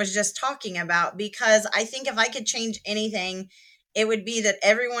Dustin was just talking about, because I think if I could change anything, it would be that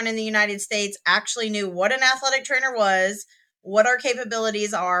everyone in the United States actually knew what an athletic trainer was, what our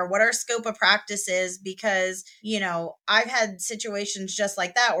capabilities are, what our scope of practice is, because, I've had situations just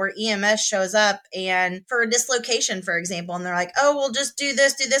like that where EMS shows up and for a dislocation, for example, and they're like, oh, we'll just do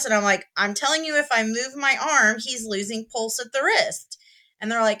this. And I'm like, I'm telling you, if I move my arm, he's losing pulse at the wrist.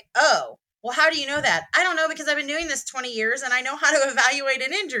 And they're like, oh, well, how do you know that? I don't know, because I've been doing this 20 years and I know how to evaluate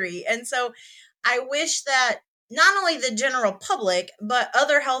an injury. And so I wish that not only the general public, but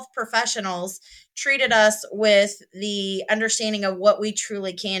other health professionals treated us with the understanding of what we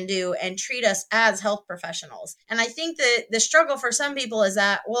truly can do and treat us as health professionals. And I think that the struggle for some people is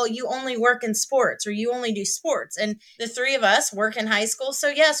that, well, you only work in sports or you only do sports. And the three of us work in high school. So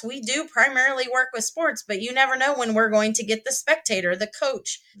yes, we do primarily work with sports, but you never know when we're going to get the spectator, the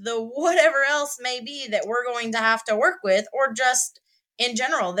coach, the whatever else may be that we're going to have to work with, or just in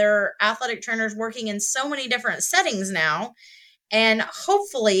general. There are athletic trainers working in so many different settings now. And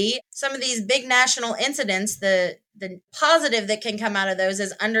hopefully some of these big national incidents, the positive that can come out of those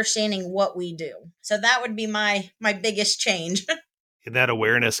is understanding what we do. So that would be my biggest change. In that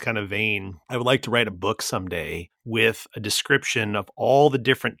awareness kind of vein, I would like to write a book someday with a description of all the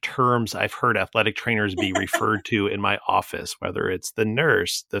different terms I've heard athletic trainers be referred to in my office, whether it's the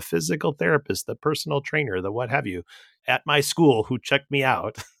nurse, the physical therapist, the personal trainer, the what have you, at my school who checked me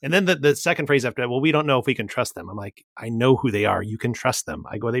out. And then the second phrase after that, well, we don't know if we can trust them. I'm like, I know who they are. You can trust them.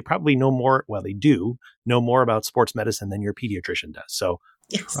 I go, they probably know more. Well, they do know more about sports medicine than your pediatrician does. So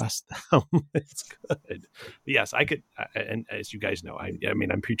yes. Trust them. It's good. Yes, I could. And as you guys know, I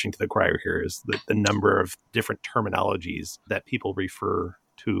mean, I'm preaching to the choir here, is the number of different terminologies that people refer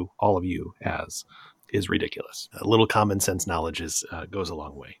to all of you as is ridiculous. A little common sense knowledge goes a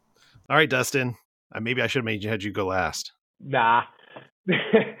long way. All right, Dustin. Maybe I should have had you go last. Nah.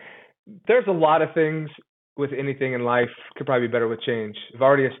 There's a lot of things with anything in life could probably be better with change. I've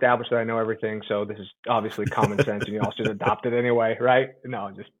already established that I know everything, so this is obviously common sense, and you all should adopt it anyway, right?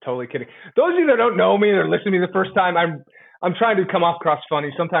 No, just totally kidding. Those of you that don't know me or listen to me the first time, I'm trying to come across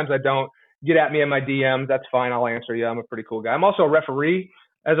funny. Sometimes I don't. Get at me in my DMs. That's fine. I'll answer you. I'm a pretty cool guy. I'm also a referee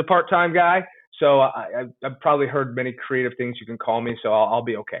as a part-time guy, so I've probably heard many creative things you can call me, so I'll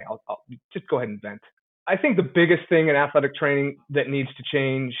be okay. I'll just go ahead and vent. I think the biggest thing in athletic training that needs to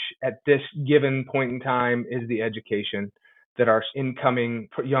change at this given point in time is the education that our incoming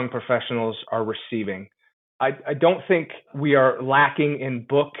young professionals are receiving. I don't think we are lacking in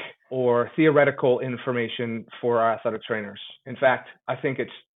book or theoretical information for our athletic trainers. In fact, I think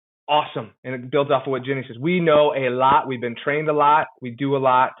it's awesome. And it builds off of what Jenny says. We know a lot. We've been trained a lot. We do a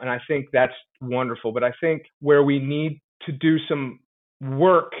lot. And I think that's wonderful. But I think where we need to do some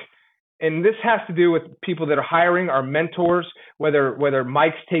work, and this has to do with people that are hiring, our mentors, whether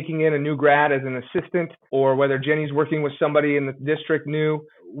Mike's taking in a new grad as an assistant or whether Jenny's working with somebody in the district new,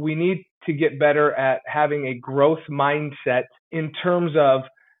 we need to get better at having a growth mindset in terms of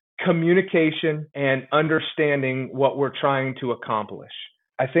communication and understanding what we're trying to accomplish.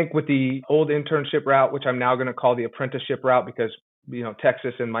 I think with the old internship route, which I'm now going to call the apprenticeship route because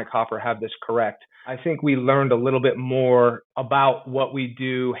Texas and Mike Hoffer have this correct, I think we learned a little bit more about what we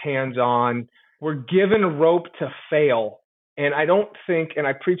do hands-on. We're given rope to fail. And I don't think, and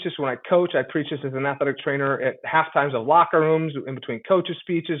I preach this when I coach, I preach this as an athletic trainer at half times of locker rooms, in between coaches'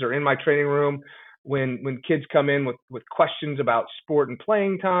 speeches or in my training room, when kids come in with questions about sport and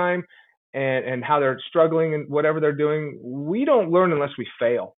playing time and how they're struggling and whatever they're doing. We don't learn unless we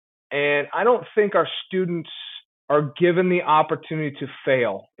fail. And I don't think our students are given the opportunity to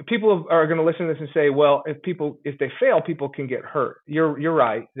fail. People are going to listen to this and say, well, if they fail, people can get hurt. You're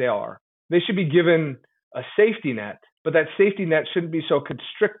right, they are. They should be given a safety net, but that safety net shouldn't be so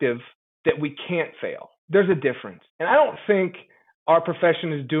constrictive that we can't fail. There's a difference. And I don't think our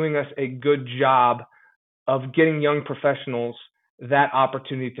profession is doing us a good job of getting young professionals that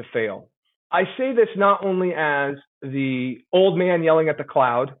opportunity to fail. I say this not only as the old man yelling at the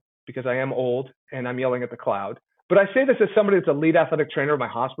cloud, because I am old and I'm yelling at the cloud, but I say this as somebody that's a lead athletic trainer of my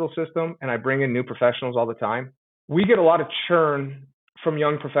hospital system, and I bring in new professionals all the time. We get a lot of churn from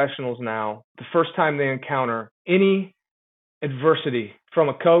young professionals now the first time they encounter any adversity from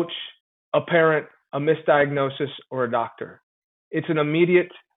a coach, a parent, a misdiagnosis, or a doctor. It's an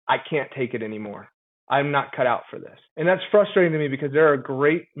immediate, I can't take it anymore. I'm not cut out for this. And that's frustrating to me because there are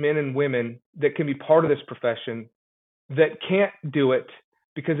great men and women that can be part of this profession that can't do it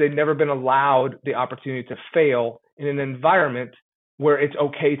because they've never been allowed the opportunity to fail in an environment where it's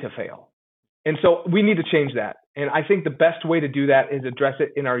okay to fail. And so we need to change that. And I think the best way to do that is address it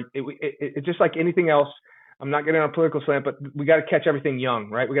in it's just like anything else. I'm not getting on a political slant, but we got to catch everything young,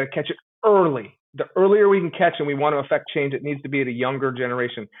 right? We got to catch it early. The earlier we can catch and we want to affect change, it needs to be at a younger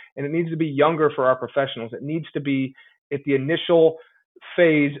generation. And it needs to be younger for our professionals. It needs to be at the initial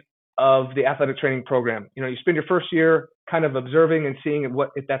phase of the athletic training program. You spend your first year kind of observing and seeing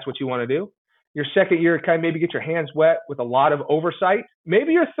if that's what you want to do. Your second year, kind of maybe get your hands wet with a lot of oversight.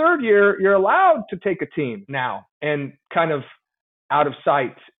 Maybe your third year, you're allowed to take a team now and kind of out of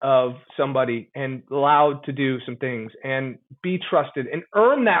sight of somebody and allowed to do some things and be trusted and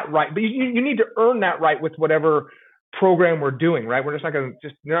earn that right. But you need to earn that right with whatever program we're doing, right? We're just not going to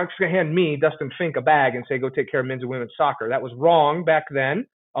they're not just going to hand me, Dustin Fink, a bag and say, go take care of men's and women's soccer. That was wrong back then.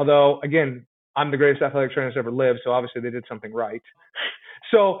 Although, again, I'm the greatest athletic trainer that's ever lived. So obviously they did something right.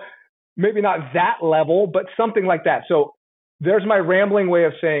 So maybe not that level, but something like that. So there's my rambling way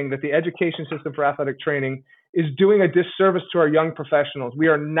of saying that the education system for athletic training is doing a disservice to our young professionals. We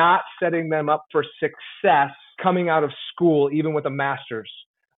are not setting them up for success coming out of school, even with a master's.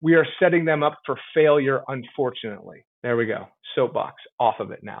 We are setting them up for failure, unfortunately. There we go. Soapbox off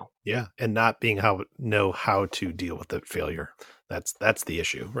of it now. Yeah, and not being know how to deal with the failure. That's the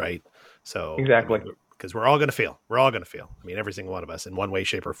issue, right? So exactly. Because we're all going to fail. We're all going to fail. I mean, every single one of us in one way,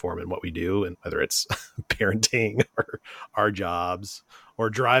 shape, or form in what we do, and whether it's parenting or our jobs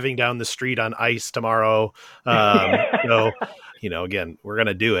or driving down the street on ice tomorrow. Again, we're going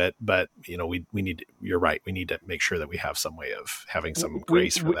to do it, but we need. You're right. We need to make sure that we have some way of having some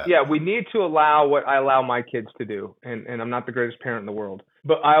grace for that. Yeah, we need to allow what I allow my kids to do, and I'm not the greatest parent in the world,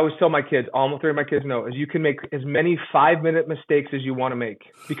 but I always tell my kids, all three of my kids know, is you can make as many 5-minute mistakes as you want to make,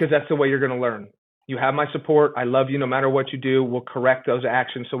 because that's the way you're going to learn. You have my support. I love you no matter what you do. We'll correct those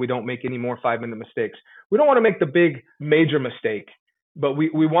actions so we don't make any more 5-minute mistakes. We don't want to make the big major mistake, but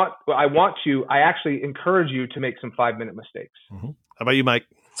I actually encourage you to make some 5-minute mistakes. Mm-hmm. How about you, Mike?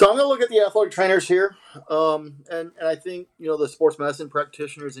 So I'm going to look at the athletic trainers here. And I think, the sports medicine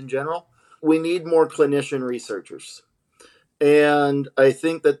practitioners in general, we need more clinician researchers. And I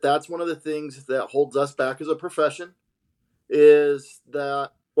think that that's one of the things that holds us back as a profession is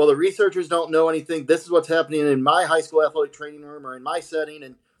that, well, the researchers don't know anything. This is what's happening in my high school athletic training room or in my setting,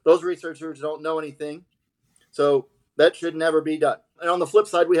 and those researchers don't know anything. So that should never be done. And on the flip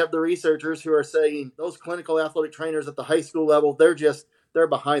side, we have the researchers who are saying those clinical athletic trainers at the high school level, they're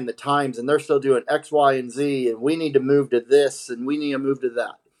behind the times and they're still doing X, Y, and Z, and we need to move to this and we need to move to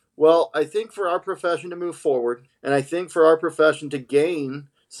that. Well, I think for our profession to move forward, and I think for our profession to gain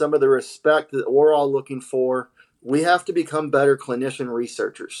some of the respect that we're all looking for, we have to become better clinician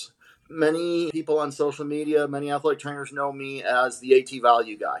researchers. Many people on social media, many athletic trainers know me as the AT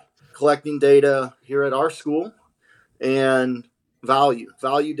value guy, collecting data here at our school and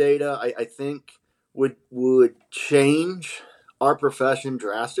value data. I think would change our profession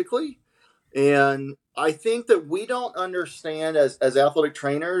drastically. And I think that we don't understand as athletic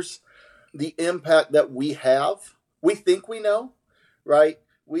trainers the impact that we have. We think we know, right?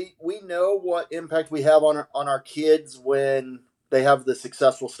 We know what impact we have on our kids when they have the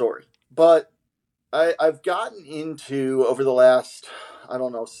successful story. But I've gotten into over the last,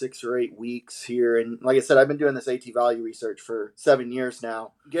 6 or 8 weeks here. And like I said, I've been doing this AT value research for 7 years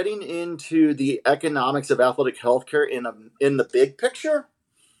now, getting into the economics of athletic healthcare in the big picture,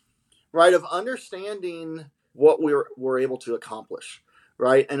 right? Of understanding what we're able to accomplish,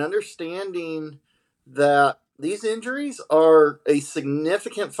 right? And understanding that these injuries are a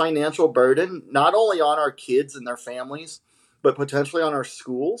significant financial burden, not only on our kids and their families, but potentially on our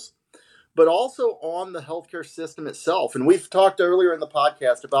schools, but also on the healthcare system itself. And we've talked earlier in the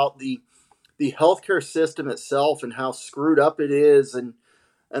podcast about the healthcare system itself and how screwed up it is and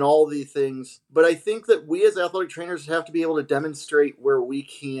all of these things. But I think that we as athletic trainers have to be able to demonstrate where we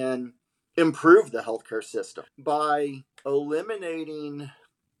can improve the healthcare system by eliminating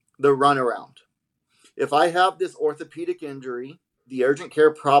the runaround. If I have this orthopedic injury, the urgent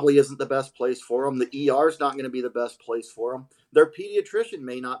care probably isn't the best place for them. The ER is not going to be the best place for them. Their pediatrician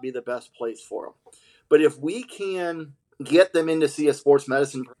may not be the best place for them. But if we can get them in to see a sports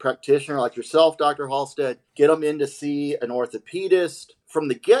medicine practitioner like yourself, Dr. Halstead, get them in to see an orthopedist from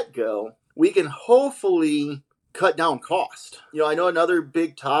the get-go, we can hopefully cut down cost. I know another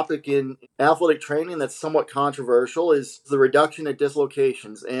big topic in athletic training that's somewhat controversial is the reduction of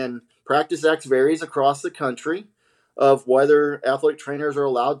dislocations. And Practice X varies across the country of whether athletic trainers are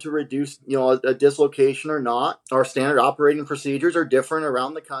allowed to reduce, a dislocation or not. Our standard operating procedures are different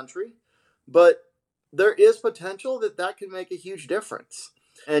around the country, but there is potential that can make a huge difference.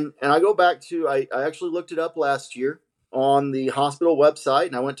 And I go back to, I actually looked it up last year on the hospital website,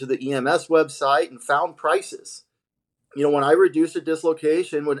 and I went to the EMS website and found prices. When I reduced a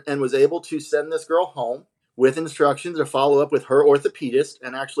dislocation and was able to send this girl home with instructions to follow up with her orthopedist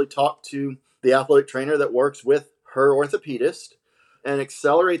and actually talk to the athletic trainer that works with her orthopedist and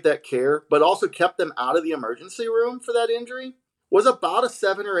accelerate that care, but also kept them out of the emergency room for that injury, was about a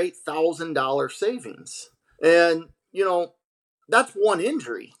 $7,000 or $8,000 savings. And, that's one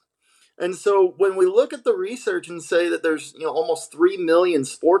injury. And so when we look at the research and say that there's, almost 3 million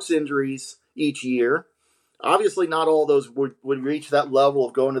sports injuries each year, Obviously, not all of those would reach that level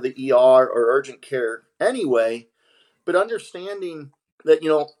of going to the ER or urgent care anyway, but understanding that,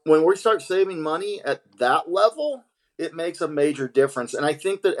 when we start saving money at that level, it makes a major difference. And I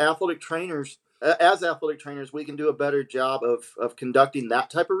think that as athletic trainers, we can do a better job of conducting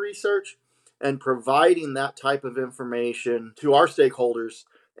that type of research and providing that type of information to our stakeholders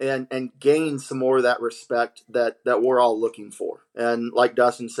and gain some more of that respect that we're all looking for. And like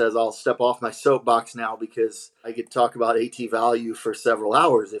Dustin says, I'll step off my soapbox now because I could talk about AT value for several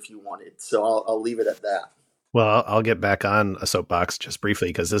hours if you wanted. So I'll leave it at that. Well, I'll get back on a soapbox just briefly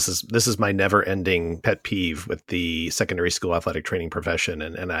because this is my never-ending pet peeve with the secondary school athletic training profession,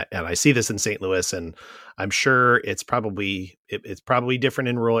 and I see this in St. Louis, and I'm sure it's probably different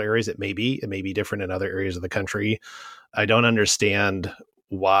in rural areas. It may be different in other areas of the country. I don't understand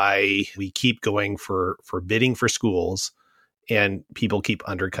why we keep going for bidding for schools and people keep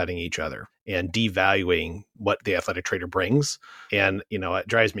undercutting each other and devaluing what the athletic trainer brings. And, it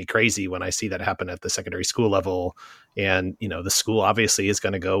drives me crazy when I see that happen at the secondary school level. And, the school obviously is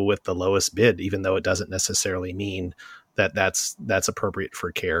going to go with the lowest bid, even though it doesn't necessarily mean that that's appropriate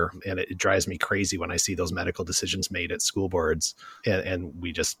for care. And it drives me crazy when I see those medical decisions made at school boards. And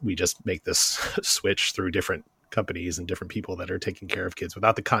we just make this switch through different companies and different people that are taking care of kids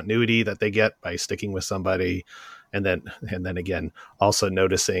without the continuity that they get by sticking with somebody. And then again, also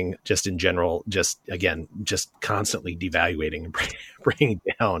noticing just in general, just constantly devaluating and bringing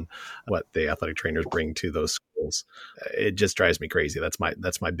down what the athletic trainers bring to those schools. It just drives me crazy. That's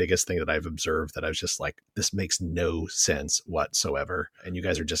my biggest thing that I've observed, that I was just like, this makes no sense whatsoever. And you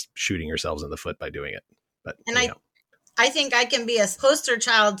guys are just shooting yourselves in the foot by doing it. But I think I can be a poster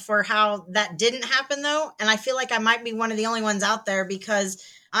child for how that didn't happen, though. And I feel like I might be one of the only ones out there, because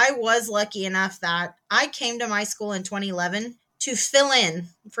I was lucky enough that I came to my school in 2011 to fill in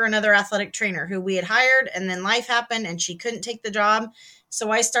for another athletic trainer who we had hired, and then life happened and she couldn't take the job. So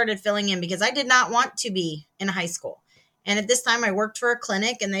I started filling in because I did not want to be in high school. And at this time I worked for a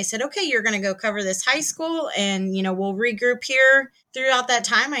clinic, and they said, okay, you're going to go cover this high school and, we'll regroup here. Throughout that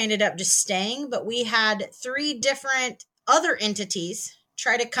time, I ended up just staying, but we had 3 different other entities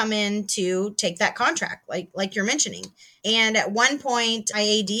try to come in to take that contract, like you're mentioning. And at one point,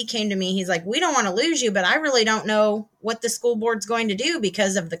 IAD came to me. He's like, we don't want to lose you, but I really don't know what the school board's going to do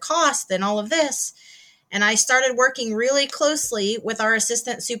because of the cost and all of this. And I started working really closely with our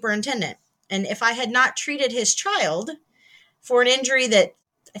assistant superintendent. And if I had not treated his child for an injury that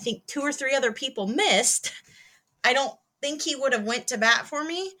I think 2 or 3 other people missed, I don't think he would have went to bat for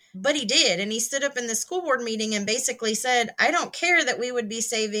me, but he did. And he stood up in the school board meeting and basically said, I don't care that we would be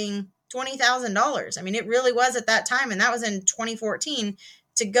saving $20,000. I mean, it really was at that time. And that was in 2014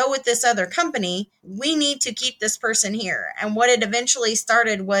 to go with this other company. We need to keep this person here. And what it eventually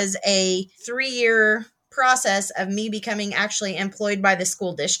started was a 3-year process of me becoming actually employed by the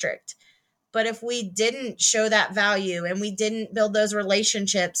school district. But if we didn't show that value and we didn't build those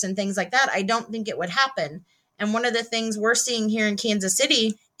relationships and things like that, I don't think it would happen. And one of the things we're seeing here in Kansas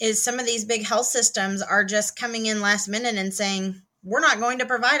City is some of these big health systems are just coming in last minute and saying, we're not going to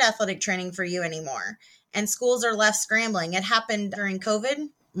provide athletic training for you anymore. And schools are left scrambling. It happened during COVID.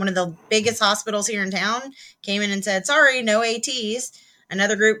 One of the biggest hospitals here in town came in and said, sorry, no ATs.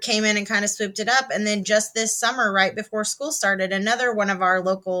 Another group came in and kind of swooped it up. And then just this summer, right before school started, another one of our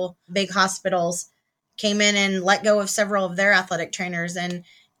local big hospitals came in and let go of several of their athletic trainers. And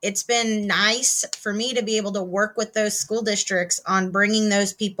it's been nice for me to be able to work with those school districts on bringing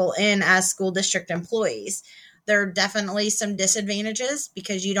those people in as school district employees. There are definitely some disadvantages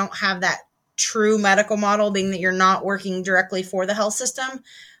because you don't have that true medical model, being that you're not working directly for the health system.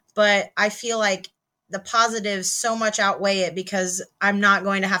 But I feel like the positives so much outweigh it because I'm not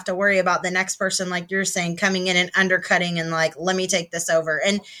going to have to worry about the next person, like you're saying, coming in and undercutting and like, let me take this over.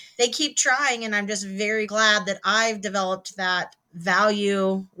 And they keep trying. And I'm just very glad that I've developed that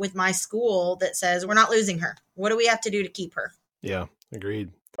value with my school that says, we're not losing her. What do we have to do to keep her? Yeah, agreed.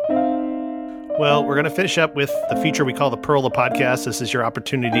 Well, we're going to finish up with the feature we call the Pearl of the Podcast. This is your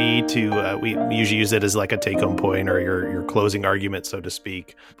opportunity to, we usually use it as like a take-home point or your closing argument, so to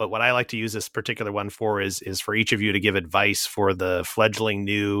speak. But what I like to use this particular one for is for each of you to give advice for the fledgling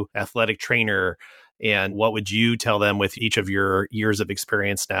new athletic trainer. And what would you tell them with each of your years of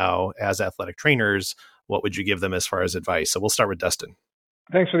experience now as athletic trainers? What would you give them as far as advice? So we'll start with Dustin.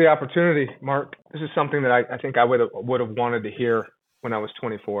 Thanks for the opportunity, Mark. This is something that I think I would have wanted to hear when I was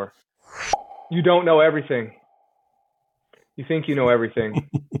 24. You don't know everything. You think you know everything.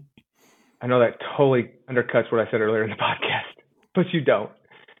 I know that totally undercuts what I said earlier in the podcast, but you don't.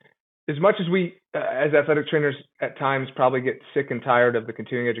 As much as we, as athletic trainers at times, probably get sick and tired of the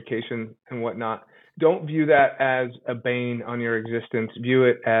continuing education and whatnot, Don't view that as a bane on your existence. View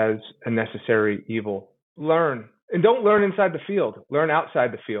it as a necessary evil. Learn. And don't learn inside the field. Learn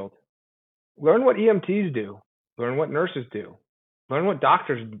outside the field. Learn what EMTs do. Learn what nurses do. Learn what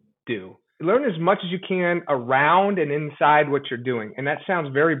doctors do. Learn as much as you can around and inside what you're doing. And that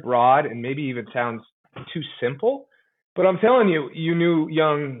sounds very broad and maybe even sounds too simple. But I'm telling you, you new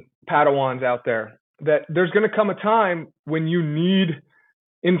young Padawans out there, that there's going to come a time when you need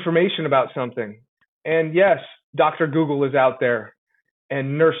information about something. And yes, Dr. Google is out there,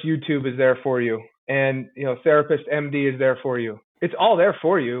 and Nurse YouTube is there for you, and Therapist MD is there for you. It's all there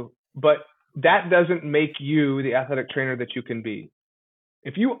for you, but that doesn't make you the athletic trainer that you can be.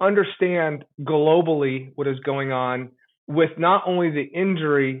 If you understand globally what is going on with not only the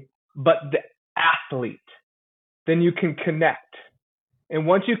injury, but the athlete, then you can connect. And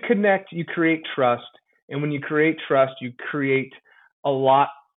once you connect, you create trust. And when you create trust, you create a lot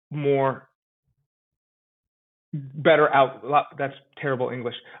more that's terrible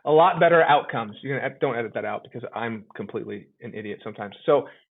English. A lot better outcomes. Don't edit that out because I'm completely an idiot sometimes. So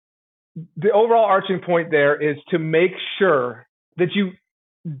the overall arching point there is to make sure that you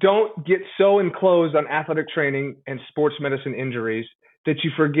don't get so enclosed on athletic training and sports medicine injuries that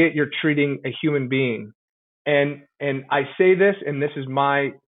you forget you're treating a human being. And I say this, and this is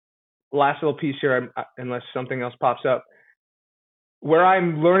my last little piece here, unless something else pops up. Where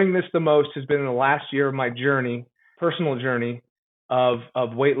I'm learning this the most has been in the last year of my journey, personal journey of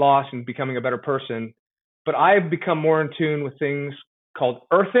weight loss and becoming a better person. But I've become more in tune with things called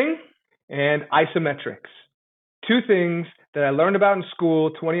earthing and isometrics. Two things that I learned about in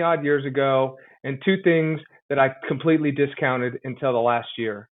school 20 odd years ago, and two things that I completely discounted until the last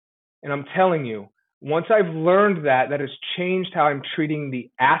year. And I'm telling you, once I've learned that has changed how I'm treating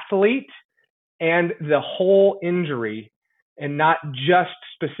the athlete and the whole injury, and not just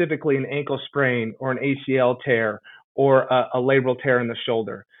specifically an ankle sprain or an ACL tear or a labral tear in the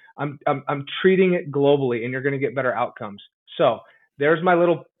shoulder. I'm treating it globally, and you're going to get better outcomes. So there's my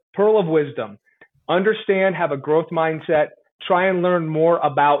little pearl of wisdom. Understand, have a growth mindset, try and learn more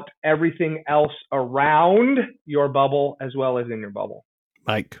about everything else around your bubble as well as in your bubble.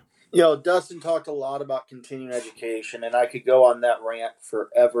 Mike. Dustin talked a lot about continuing education, and I could go on that rant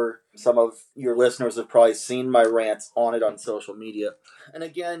forever. Some of your listeners have probably seen my rants on it on social media. And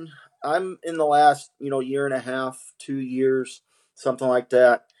again, I'm in the last, year and a half, 2 years, something like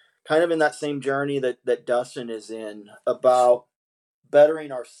that, kind of in that same journey that Dustin is in about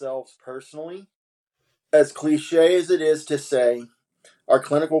bettering ourselves personally. As cliche as it is to say, our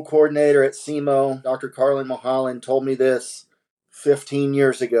clinical coordinator at SEMO, Dr. Carlin Mohallan, told me this 15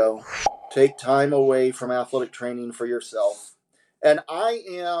 years ago. Take time away from athletic training for yourself. And I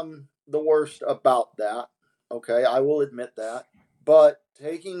am the worst about that. Okay, I will admit that. But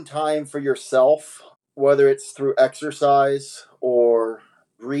taking time for yourself, whether it's through exercise or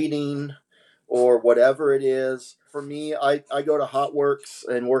reading or whatever it is, for me, I go to Hot Works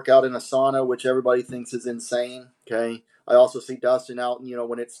and work out in a sauna, which everybody thinks is insane. Okay. I also see Dustin out,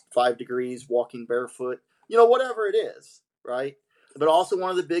 when it's 5 degrees, walking barefoot, whatever it is, right? But also one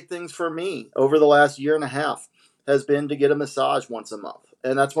of the big things for me over the last year and a half has been to get a massage once a month.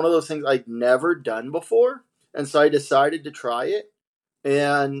 And that's one of those things I'd never done before. And so I decided to try it.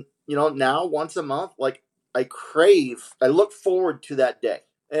 And, now once a month, I look forward to that day.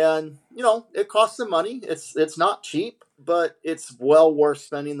 And, it costs some money. It's not cheap, but it's well worth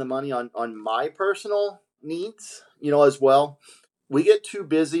spending the money on my personal needs, as well. We get too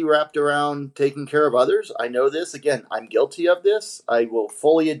busy wrapped around taking care of others. I know this. Again, I'm guilty of this. I will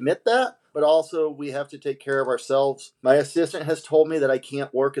fully admit that. But also, we have to take care of ourselves. My assistant has told me that I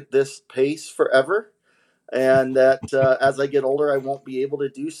can't work at this pace forever, and that as I get older, I won't be able to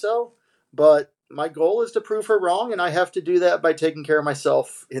do so. But my goal is to prove her wrong, and I have to do that by taking care of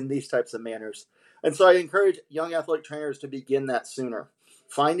myself in these types of manners. And so I encourage young athletic trainers to begin that sooner,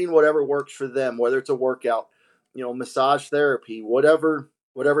 finding whatever works for them, whether it's a workout, massage therapy, whatever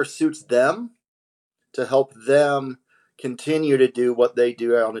suits them to help them continue to do what they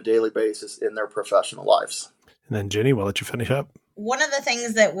do on a daily basis in their professional lives. And then Jenny, we'll let you finish up. One of the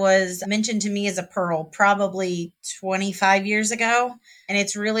things that was mentioned to me as a pearl probably 25 years ago, and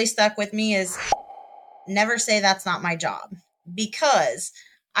it's really stuck with me, is never say that's not my job. Because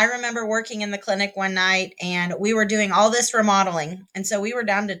I remember working in the clinic one night and we were doing all this remodeling. And so we were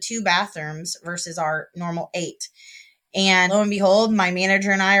down to 2 bathrooms versus our normal 8. And lo and behold, my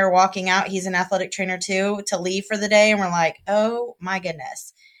manager and I are walking out. He's an athletic trainer too, to leave for the day. And we're like, oh my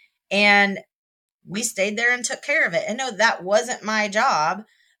goodness. And we stayed there and took care of it. And no, that wasn't my job,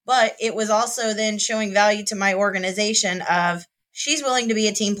 but it was also then showing value to my organization of, she's willing to be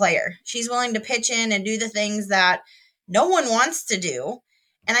a team player. She's willing to pitch in and do the things that no one wants to do.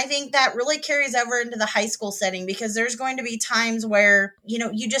 And I think that really carries over into the high school setting, because there's going to be times where,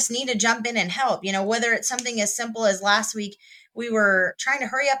 you just need to jump in and help, whether it's something as simple as last week, we were trying to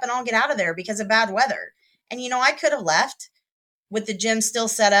hurry up and all get out of there because of bad weather. And, I could have left with the gym still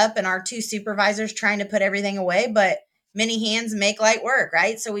set up and our 2 supervisors trying to put everything away, but many hands make light work,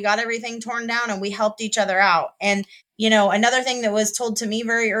 right? So we got everything torn down and we helped each other out. And, another thing that was told to me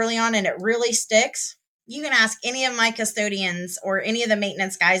very early on, and it really sticks, you can ask any of my custodians or any of the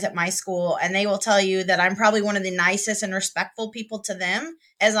maintenance guys at my school, and they will tell you that I'm probably one of the nicest and respectful people to them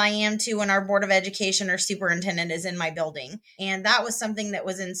as I am to when our Board of Education or superintendent is in my building. And that was something that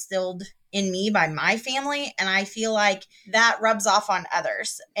was instilled in me by my family. And I feel like that rubs off on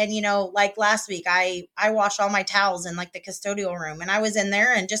others. And, like last week, I washed all my towels in like the custodial room, and I was in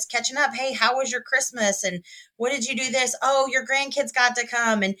there and just catching up. Hey, how was your Christmas? And what did you do this? Oh, your grandkids got to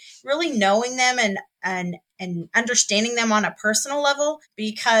come, and really knowing them and understanding them on a personal level,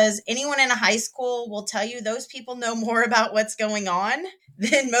 because anyone in a high school will tell you those people know more about what's going on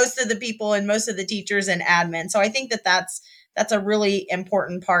than most of the people and most of the teachers and admin. So I think that's a really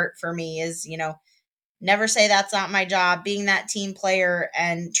important part for me is, never say that's not my job, being that team player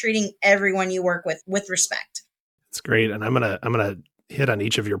and treating everyone you work with respect. It's great. And I'm going to hit on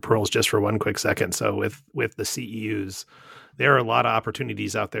each of your pearls just for one quick second. So with the CEUs, there are a lot of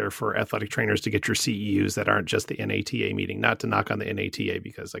opportunities out there for athletic trainers to get your CEUs that aren't just the NATA meeting. Not to knock on the NATA,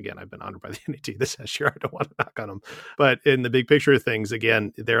 because again, I've been honored by the NATA this year. I don't want to knock on them. But in the big picture of things,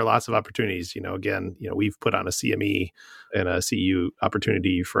 again, there are lots of opportunities. We've put on a CME and a CEU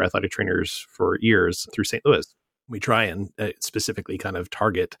opportunity for athletic trainers for years through St. Louis. We try and specifically kind of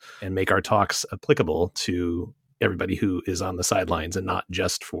target and make our talks applicable to everybody who is on the sidelines and not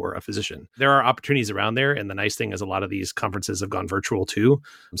just for a physician. There are opportunities around there. And the nice thing is a lot of these conferences have gone virtual too.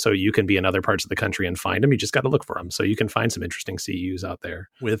 So you can be in other parts of the country and find them. You just got to look for them. So you can find some interesting CEUs out there.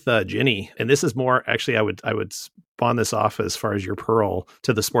 With Ginny, and this is more, actually, I would spawn this off as far as your pearl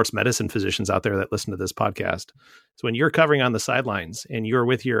to the sports medicine physicians out there that listen to this podcast. So when you're covering on the sidelines and you're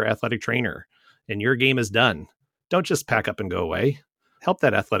with your athletic trainer and your game is done, don't just pack up and go away. Help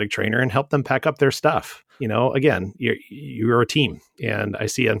that athletic trainer and help them pack up their stuff. Again, you're a team, and I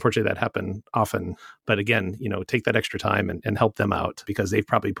see, unfortunately, that happen often. But again, take that extra time and help them out, because they've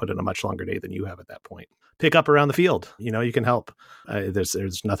probably put in a much longer day than you have at that point. Pick up around the field. You can help.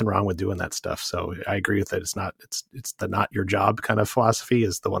 There's nothing wrong with doing that stuff. So I agree with it. It's the not your job kind of philosophy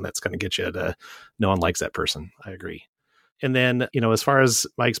is the one that's going to get you to no one likes that person. I agree. And then, as far as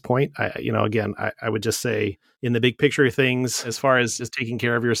Mike's point, I would just say in the big picture of things, as far as just taking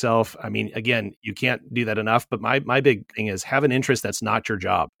care of yourself, again, you can't do that enough. But my big thing is have an interest that's not your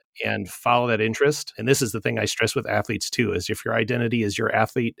job and follow that interest. And this is the thing I stress with athletes too, is if your identity is your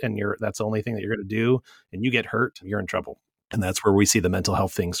athlete and that's the only thing that you're going to do and you get hurt, you're in trouble. And that's where we see the mental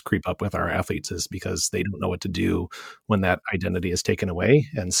health things creep up with our athletes, is because they don't know what to do when that identity is taken away.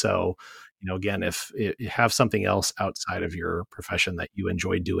 And so, again, if you have something else outside of your profession that you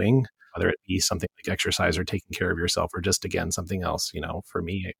enjoy doing, whether it be something like exercise or taking care of yourself, or just, again, something else, for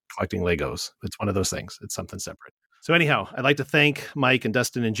me, collecting Legos, it's one of those things. It's something separate. So anyhow, I'd like to thank Mike and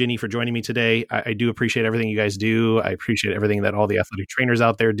Dustin and Ginny for joining me today. I do appreciate everything you guys do. I appreciate everything that all the athletic trainers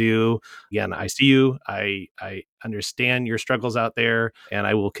out there do. Again, I see you. I understand your struggles out there, and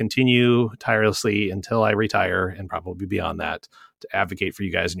I will continue tirelessly until I retire, and probably beyond that, to advocate for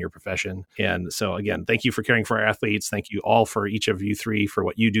you guys in your profession. And so again, thank you for caring for our athletes. Thank you all, for each of you three, for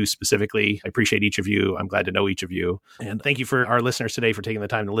what you do specifically. I appreciate each of you. I'm glad to know each of you. And thank you for our listeners today for taking the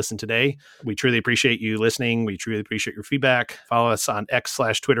time to listen today. We truly appreciate you listening. We truly appreciate your feedback. Follow us on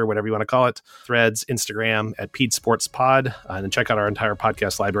X/Twitter, whatever you want to call it, Threads, Instagram at PedSportsPod, and check out our entire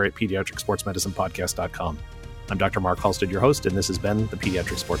podcast library at pediatricsportsmedicinepodcast.com. I'm Dr. Mark Halstead, your host, and this has been the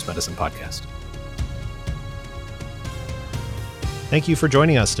Pediatric Sports Medicine Podcast. Thank you for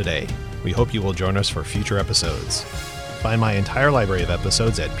joining us today. We hope you will join us for future episodes. Find my entire library of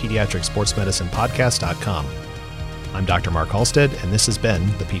episodes at pediatricsportsmedicinepodcast.com. I'm Dr. Mark Halstead, and this has been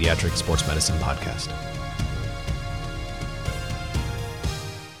the Pediatric Sports Medicine Podcast.